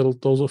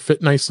those will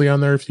fit nicely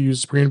on there if you use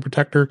a screen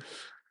protector.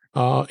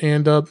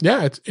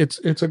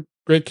 It's a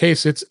great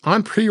case. It's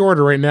on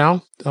pre-order right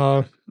now.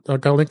 I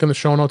got a link in the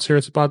show notes here.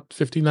 It's about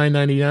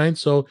 $59.99,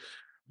 so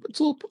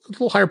it's a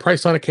little higher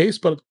price on a case,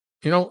 but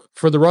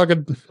for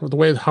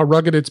how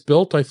rugged it's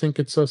built, I think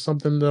it's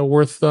something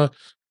worth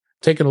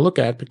taking a look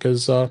at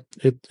because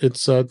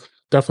it's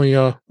definitely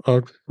a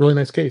really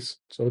nice case.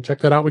 So check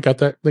that out. We got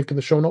that link in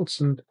the show notes,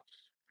 and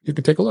you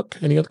can take a look.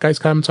 Any other guys'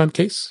 comments on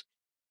case?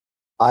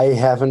 I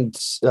haven't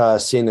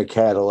seen a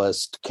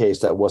Catalyst case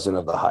that wasn't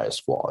of the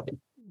highest quality.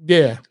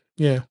 Yeah.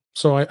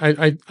 So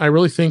I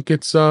really think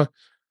it's something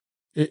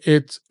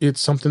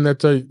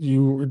that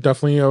you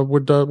definitely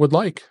would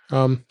like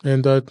and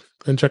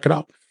check it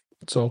out.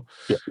 So,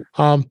 Yeah.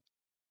 um,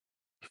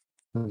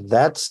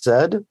 That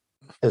said,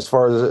 as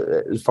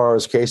far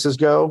as cases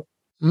go,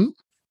 Mhm.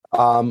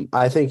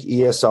 I think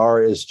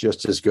ESR is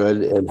just as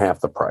good and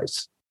half the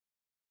price.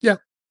 yeah,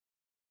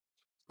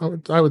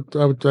 I would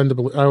tend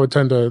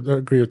to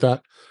agree with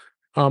that.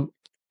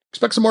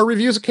 Expect some more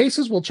reviews of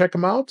cases. We'll check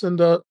them out, and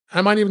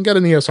I might even get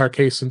an ESR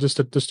case and just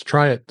to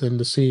try it and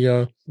to see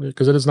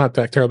because it is not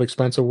that terribly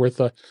expensive, worth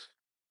the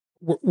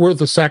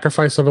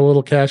sacrifice of a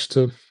little cash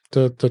to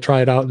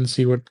try it out and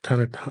see what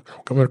kind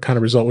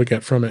of result we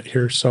get from it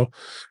here. So,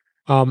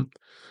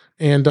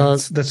 and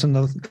that's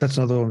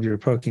another one of your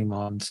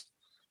Pokemons.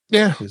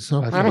 yeah,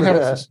 no, I don't have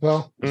Yeah.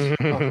 well,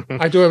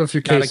 I do have a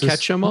few Gotta cases.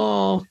 catch them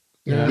all.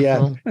 Yeah, Yeah.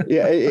 well,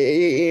 Yeah.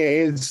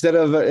 Instead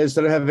of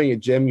having a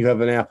gym, you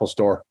have an Apple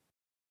store.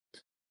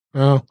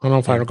 well, I don't know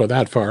if I don't go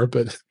that far,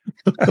 but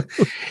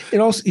It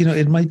also,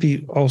 it might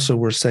be also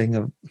worth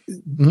saying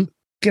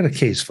get a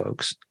case,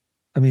 folks.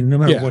 I mean, no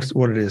matter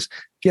what it is,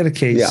 get a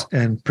case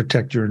and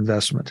protect your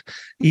investment.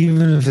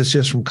 Even if it's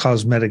just from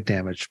cosmetic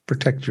damage,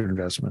 protect your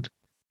investment.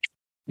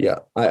 Yeah.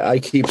 I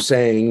keep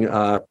saying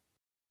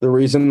the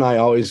reason I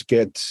always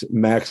get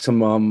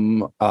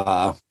maximum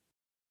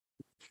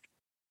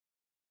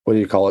what do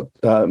you call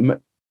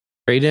it?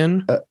 Trade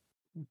in.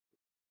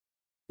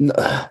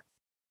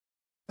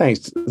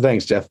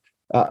 Thanks, Jeff.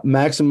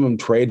 Maximum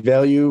trade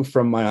value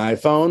from my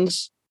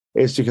iPhones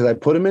is because I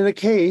put them in a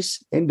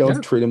case and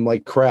don't treat them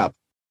like crap.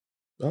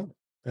 Well,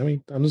 I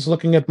mean, I'm just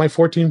looking at my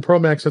 14 Pro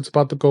Max that's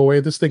about to go away.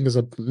 This thing is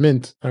a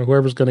mint.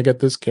 Whoever's going to get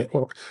this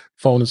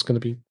phone is going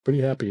to be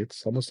pretty happy.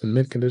 It's almost in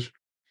mint condition.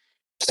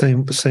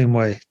 Same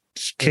way.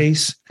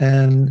 Case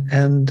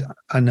and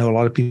I know a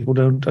lot of people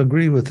don't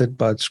agree with it,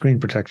 but screen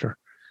protector.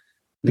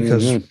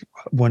 Because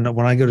when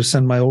I go to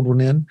send my old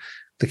one in,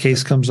 the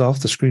case comes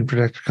off, the screen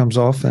protector comes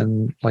off,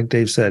 and like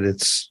Dave said,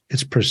 it's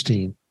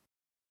pristine.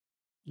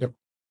 Yep.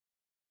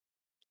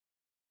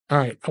 All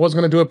right. I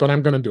wasn't going to do it, but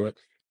I'm going to do it.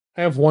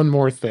 I have one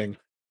more thing.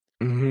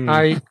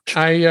 Okay,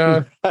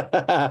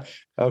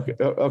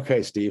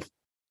 Steve.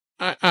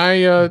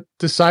 I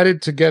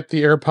decided to get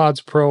the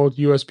AirPods Pro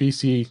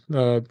USB-C.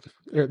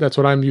 That's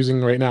what I'm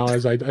using right now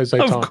as I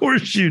talk. Of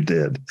course you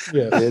did.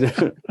 Yes.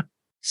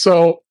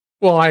 So,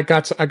 well, I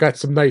got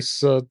some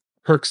nice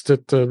perks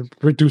to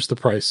reduce the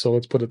price. So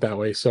let's put it that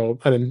way. So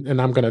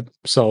and I'm going to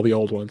sell the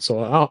old one.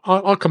 So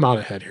I'll come out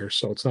ahead here.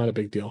 So it's not a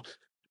big deal.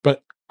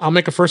 But I'll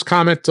make a first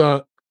comment.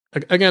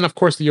 Again, of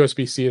course, the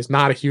USB-C is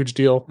not a huge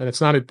deal, and it's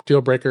not a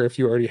deal breaker if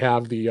you already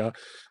have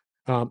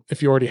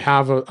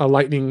a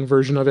Lightning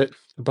version of it.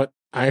 But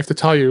I have to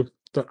tell you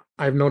that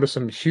I've noticed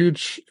some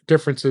huge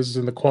differences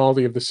in the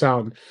quality of the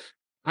sound.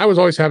 I was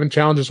always having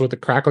challenges with the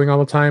crackling all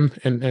the time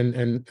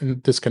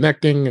and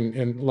disconnecting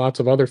and lots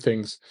of other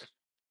things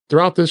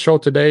throughout this show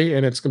today.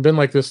 And it's been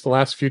like this the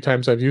last few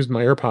times I've used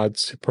my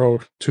AirPods Pro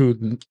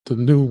 2, the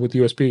new with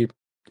USB.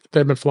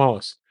 They've been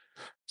flawless.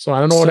 So I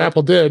don't know what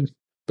Apple did,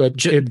 but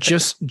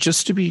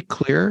just to be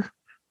clear,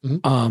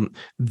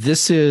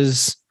 this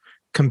is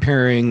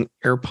comparing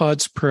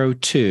AirPods Pro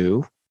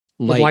 2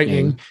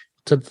 Lightning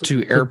to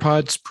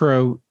AirPods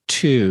Pro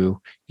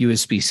 2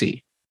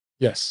 USB-C.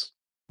 Yes.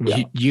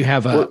 Yeah. You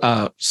have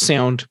a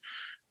sound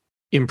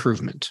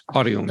improvement,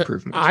 audio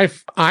improvement. I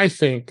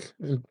think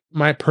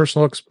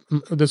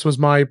this was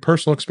my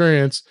personal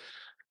experience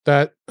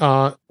that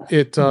I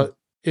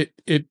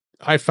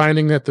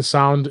finding that the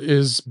sound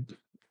is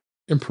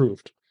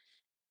improved.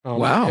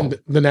 Wow. And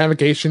the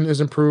navigation is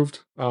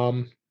improved.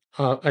 Like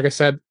I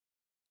said,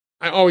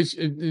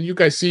 you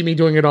guys see me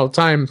doing it all the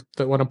time,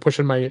 that when I'm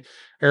pushing my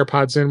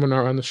AirPods in when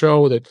I'm on the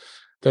show,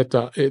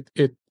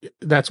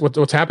 that's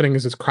what's happening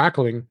is it's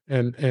crackling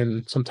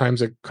and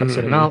sometimes it cuts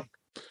in and out.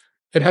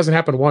 It hasn't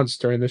happened once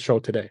during this show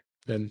today,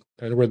 and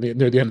we're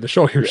near the end of the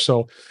show here.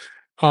 So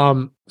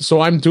I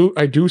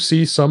do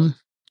see some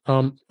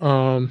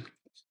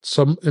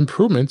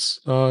improvements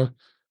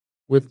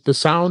with the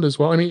sound as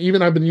well. I mean,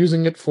 even I've been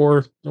using it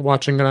for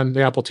watching it on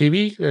the Apple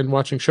TV and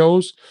watching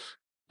shows.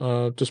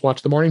 Just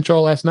watched the morning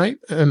show last night,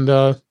 and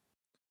it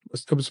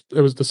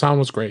was the sound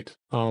was great.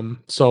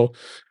 So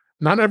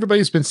not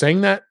everybody's been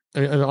saying that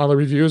in all the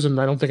reviews,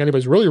 and I don't think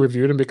anybody's really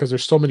reviewed them because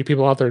there's so many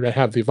people out there that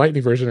have the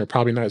Lightning version are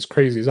probably not as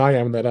crazy as I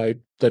am that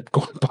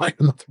go and buy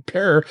another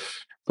pair.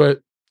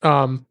 But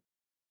I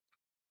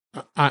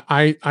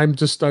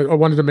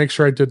wanted to make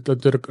sure I did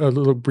a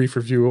little brief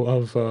review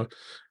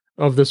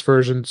of this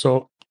version.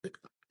 So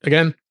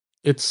again,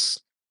 I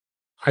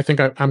think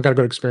I've got a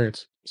good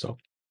experience. So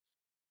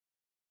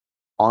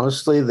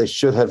honestly, they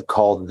should have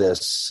called them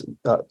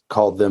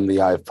the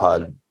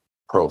iPod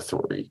Pro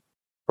 3.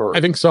 I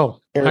think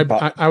so.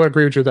 I would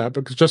agree with you that,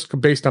 because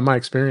just based on my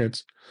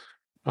experience,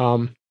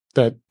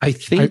 that I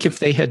think if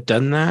they had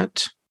done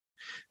that,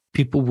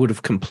 people would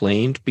have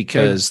complained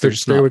because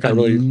there's not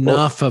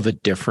enough of a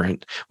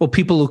different. Well,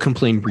 people will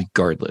complain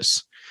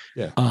regardless.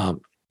 Yeah.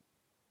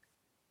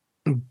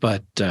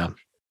 But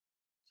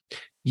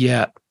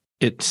yeah,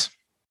 it's.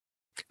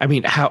 I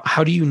mean,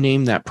 how do you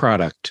name that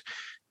product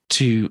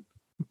to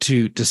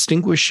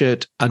distinguish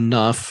it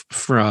enough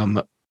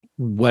from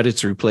what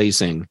it's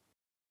replacing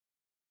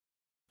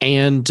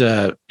and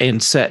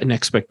set an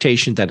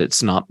expectation that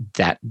it's not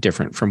that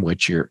different from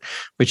what you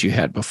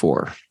had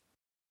before.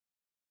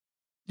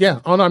 Yeah.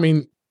 Oh, no, I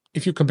mean,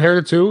 if you compare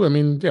the two, I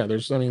mean, yeah,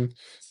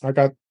 I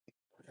got,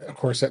 of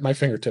course, at my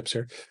fingertips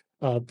here.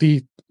 Of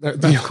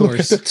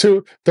course, the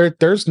two,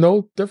 there's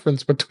no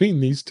difference between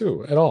these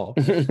two at all.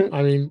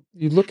 I mean,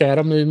 you look at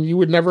them and you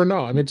would never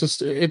know. I mean,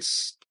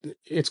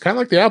 it's kind of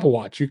like the Apple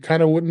Watch. You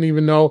kind of wouldn't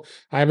even know.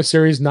 I have a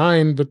Series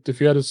 9, but if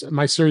you had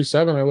my Series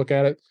 7, I look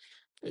at it,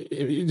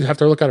 you have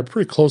to look at it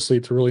pretty closely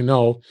to really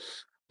know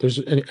there's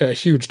a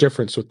huge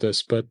difference with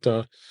this. But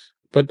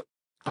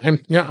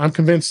I'm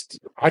convinced.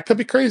 I could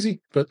be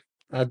crazy, but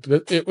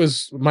it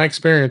was my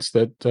experience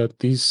that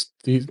these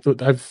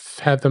I've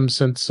had them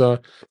since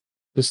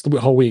this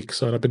whole week,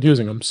 so I've been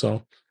using them.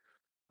 So,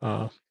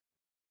 but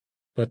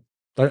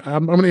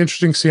I'm going to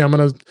interesting to see. I'm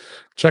going to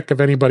check if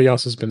anybody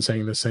else has been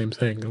saying the same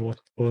thing, and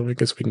well, I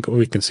guess we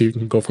can see. We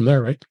can go from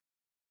there, right?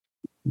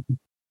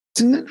 It's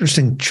an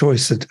interesting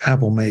choice that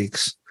Apple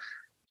makes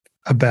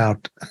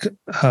about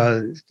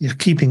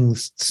keeping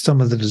some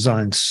of the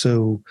designs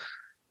so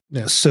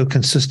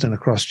consistent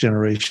across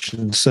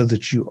generations, so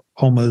that you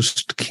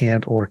almost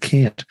can't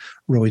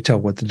really tell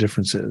what the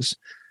difference is.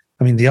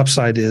 I mean, the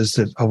upside is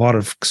that a lot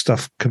of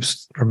stuff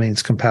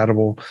remains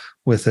compatible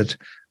with it.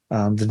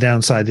 The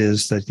downside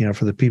is that,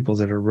 for the people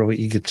that are really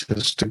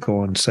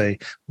egotistical and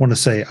want to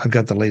say, I've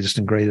got the latest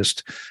and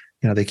greatest,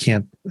 they have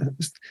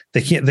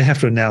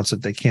to announce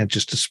it. They can't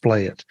just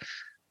display it.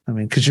 I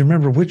mean, because you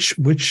remember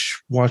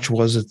which watch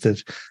was it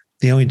that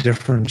the only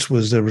difference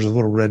was there was a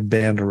little red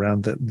band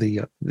around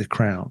the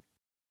crown?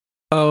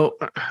 Oh,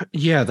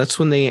 yeah, that's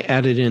when they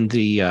added in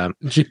the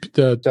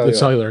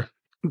cellular.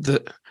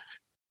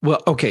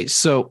 Well, okay,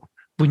 so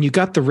when you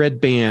got the red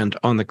band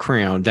on the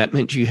crown, that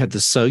meant you had the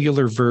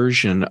cellular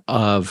version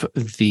of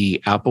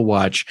the Apple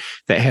Watch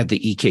that had the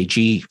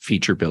EKG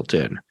feature built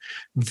in.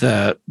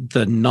 The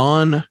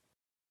non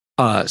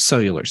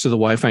cellular, so the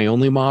Wi-Fi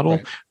only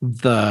model, right.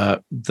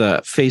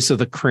 The face of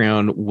the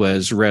crown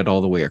was red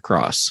all the way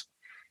across.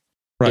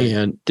 Right.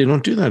 And they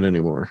don't do that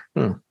anymore.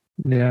 Huh.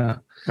 Yeah.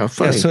 How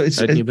funny. Yeah, so I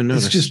didn't even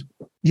notice. It's just,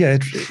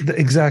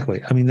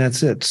 exactly. I mean,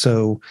 that's it.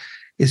 So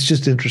it's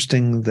just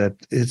interesting that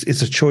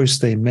it's a choice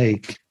they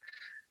make.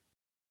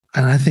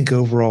 And I think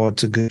overall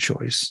it's a good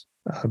choice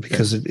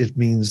because it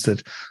means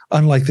that,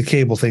 unlike the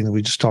cable thing that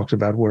we just talked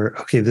about, where,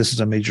 okay, this is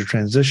a major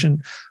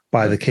transition,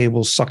 buy the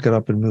cables, suck it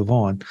up and move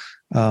on.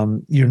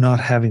 You're not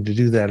having to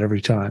do that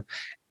every time.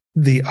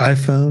 The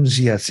iPhones,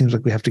 it seems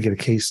like we have to get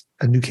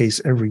a new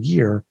case every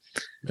year,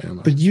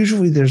 but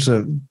usually there's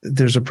a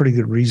pretty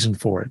good reason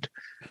for it.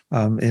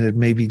 And it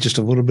may be just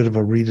a little bit of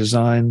a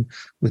redesign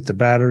with the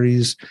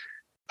batteries.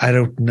 I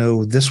don't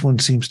know. This one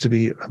seems to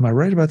be, am I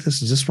right about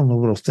this? Is this one a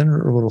little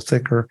thinner or a little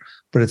thicker?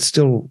 But it's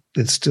still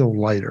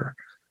lighter.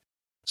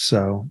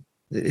 So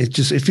it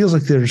feels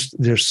like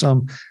there's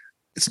some,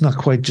 it's not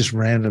quite just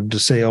random to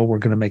say, oh, we're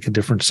going to make a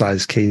different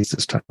size case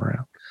this time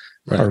around,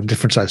 or a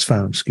different size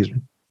phone, excuse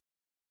me.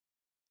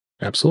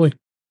 Absolutely.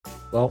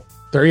 Well,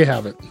 there you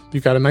have it.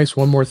 You got a nice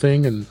one more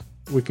thing, and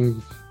we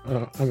can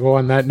I'll go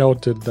on that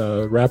note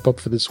to wrap up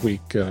for this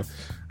week.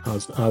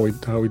 How we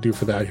do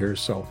for that here.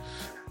 So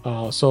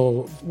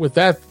with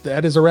that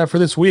is a wrap for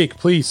this week.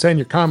 Please send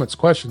your comments,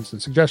 questions, and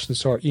suggestions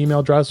to our email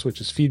address, which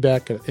is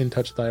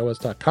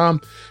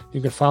feedback@intouchwithios.com.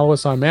 You can follow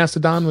us on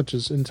Mastodon, which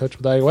is In Touch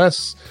with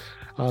iOS.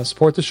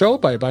 Support the show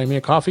by buying me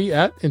a coffee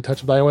at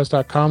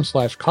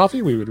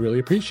intouchwithios.com/coffee. We would really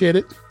appreciate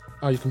it.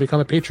 You can become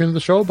a patron of the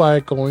show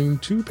by going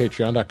to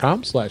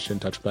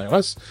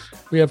patreon.com/intouchwithios.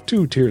 We have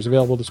 2 tiers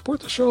available to support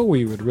the show.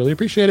 We would really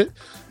appreciate it.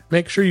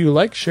 Make sure you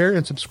like, share,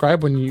 and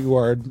subscribe when you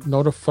are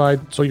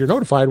notified, so you're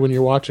notified when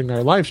you're watching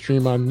our live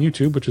stream on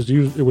YouTube, which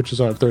is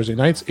on Thursday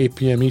nights, 8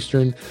 p.m.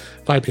 Eastern,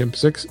 5 p.m.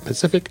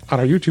 Pacific, on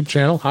our YouTube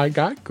channel. Hi,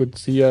 Guy. Good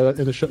to see you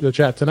in the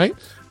chat tonight.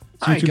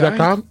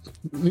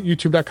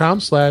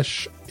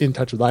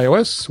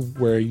 YouTube.com/intouchwithios,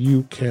 where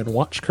you can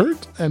watch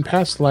current and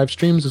past live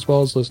streams as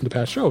well as listen to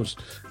past shows.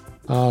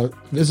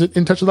 Visit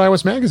In Touch with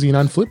iOS magazine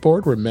on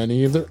Flipboard, where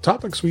many of the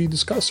topics we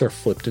discuss are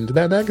flipped into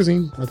that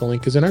magazine. The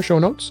link is in our show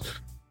notes.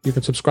 You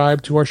can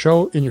subscribe to our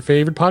show in your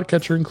favorite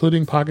podcatcher,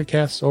 including Pocket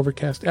Casts,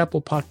 Overcast, Apple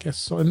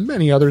Podcasts, and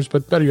many others.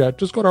 But better yet,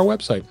 just go to our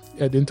website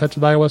at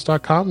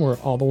intouchwithios.com, where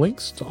all the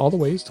links to all the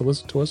ways to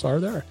listen to us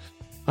are there.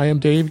 I am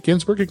Dave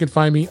Ginsburg. You can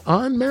find me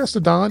on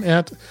Mastodon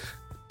at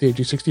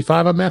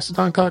DaveG65 on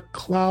Mastodon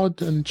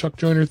Cloud. And Chuck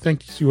Joyner,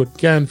 thank you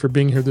again for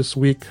being here this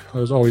week. It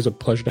was always a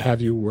pleasure to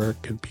have you. Where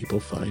can people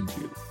find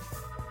you?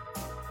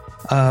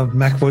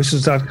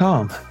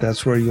 MacVoices.com.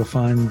 That's where you'll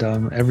find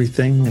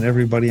everything and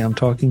everybody I'm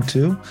talking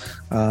to.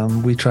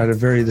 We try to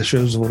vary the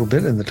shows a little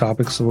bit and the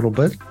topics a little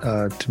bit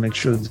to make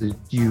sure that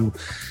you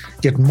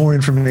get more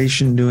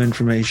information, new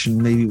information.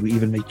 Maybe we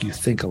even make you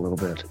think a little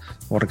bit.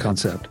 What a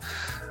concept.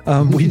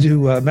 We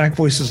do Mac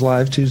Voices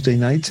Live Tuesday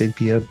nights, 8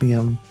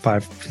 p.m.,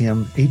 5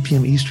 p.m., 8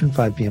 p.m. Eastern,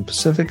 5 p.m.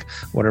 Pacific,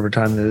 whatever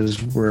time it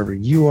is, wherever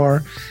you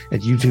are,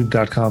 at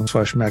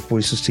youtube.com/Mac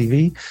Voices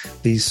TV.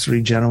 These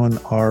three gentlemen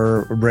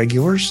are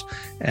regulars,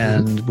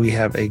 and we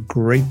have a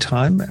great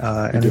time.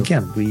 And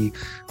again,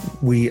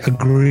 we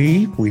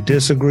agree, we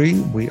disagree,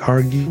 we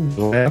argue,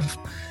 we laugh,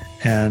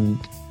 and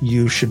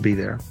you should be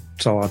there.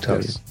 That's all I'll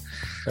tell you.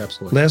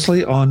 Absolutely.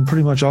 Lastly, on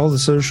pretty much all the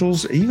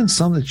socials, even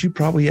some that you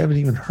probably haven't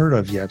even heard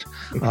of yet,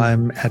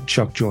 I'm at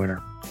Chuck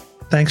Joyner.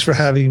 Thanks for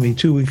having me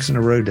 2 weeks in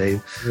a row,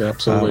 Dave. Yeah,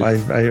 absolutely.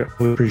 I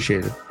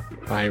appreciate it.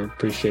 I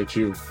appreciate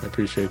you.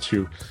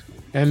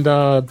 And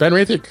Ben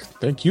Roethig,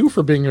 thank you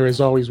for being here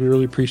as always. We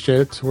really appreciate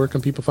it. Where can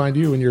people find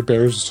you and your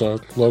Bears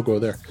logo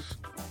there?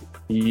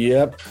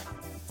 Yep.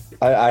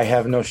 I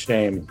have no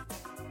shame.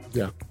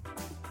 Yeah.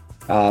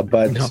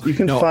 But you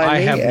can find me. I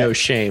have no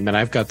shame, and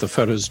I've got the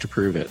photos to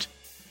prove it.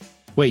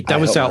 Wait, that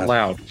was out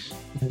loud.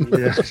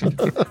 Yeah.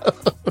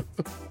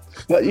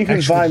 But you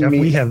can find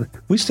me.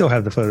 We still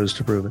have the photos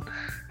to prove it.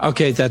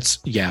 Okay,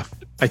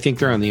 I think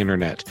they're on the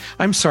internet.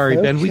 I'm sorry,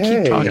 Ben. We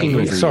keep talking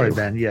over Sorry, you.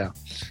 Ben. Yeah.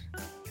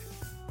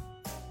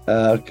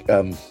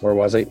 Where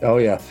was I? Oh,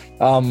 yeah.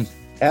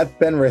 At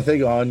Ben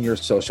Roethig on your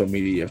social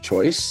media of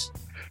choice.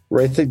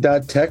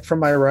 Roethig.tech for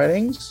my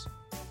writings.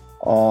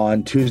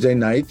 On Tuesday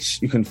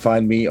nights, you can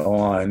find me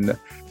on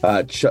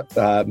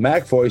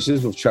Mac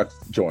Voices with Chuck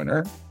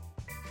Joyner.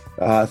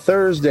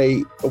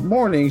 Thursday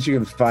mornings, you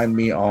can find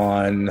me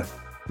on.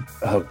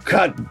 Oh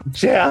God,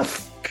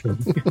 Jeff! I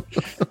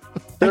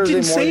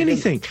didn't say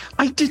anything.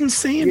 You did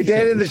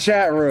in the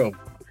chat room.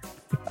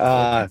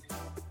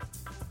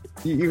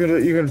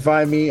 You can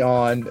find me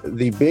on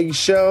the Big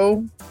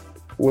Show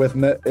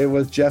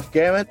with Jeff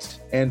Gamet,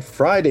 and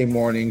Friday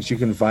mornings you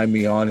can find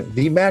me on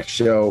the Mac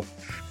Show,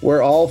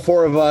 where all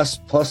four of us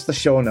plus the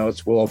show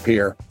notes will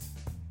appear.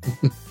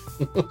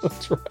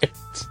 That's right.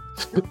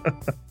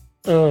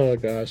 Oh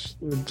gosh.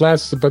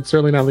 Last but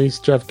certainly not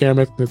least, Jeff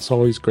Gamet, it's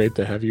always great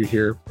to have you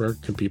here. Where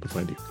can people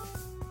find you?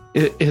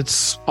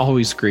 It's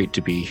always great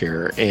to be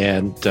here,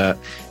 and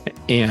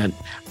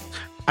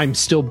I'm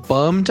still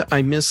bummed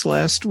I missed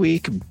last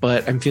week,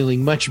 but I'm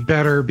feeling much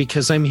better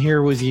because I'm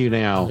here with you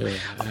now.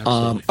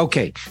 Yeah,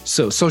 okay,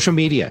 so social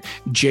media,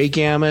 J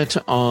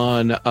Gamet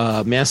on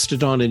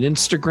Mastodon and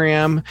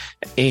Instagram,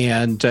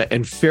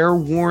 and fair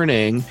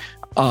warning,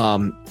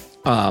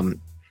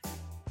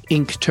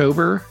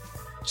 Inktober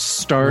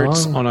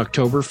starts on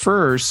October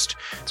 1st.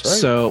 That's right.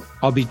 So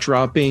I'll be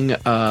dropping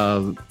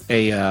a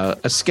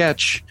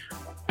sketch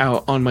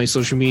out on my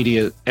social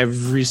media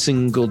every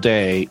single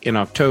day in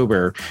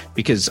October,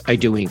 because I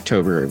do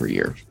Inktober every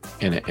year,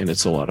 and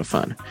it's a lot of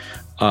fun.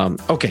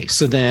 Okay,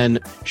 so then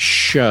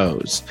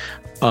shows.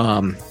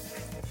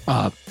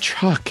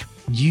 Chuck,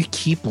 you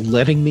keep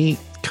letting me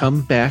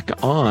come back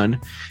on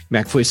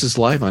Mac Voices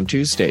Live on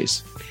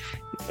Tuesdays.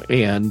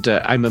 And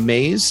I'm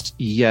amazed,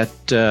 yet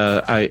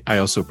I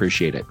also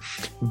appreciate it.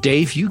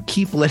 Dave, you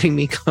keep letting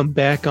me come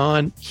back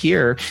on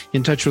here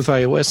In Touch with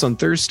iOS on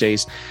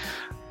Thursdays.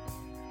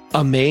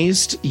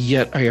 Amazed,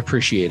 yet I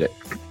appreciate it.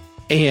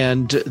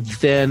 And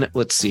then,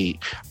 let's see,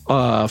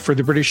 for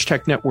the British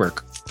Tech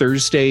Network,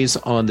 Thursdays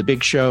on The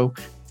Big Show,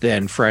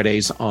 then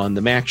Fridays on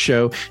The Mac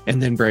Show,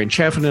 and then Brian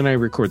Chaffin and I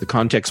record The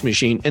Context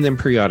Machine, and then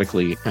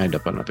periodically I end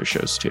up on other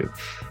shows too.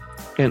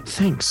 And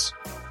thanks.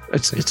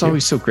 It's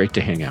always so great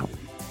to hang out.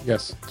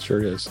 Yes, it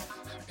sure is.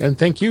 And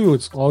thank you.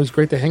 It's always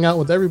great to hang out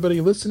with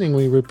everybody listening.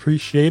 We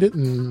appreciate it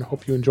and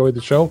hope you enjoyed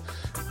the show.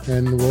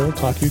 And we'll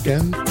talk to you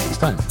again next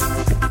time.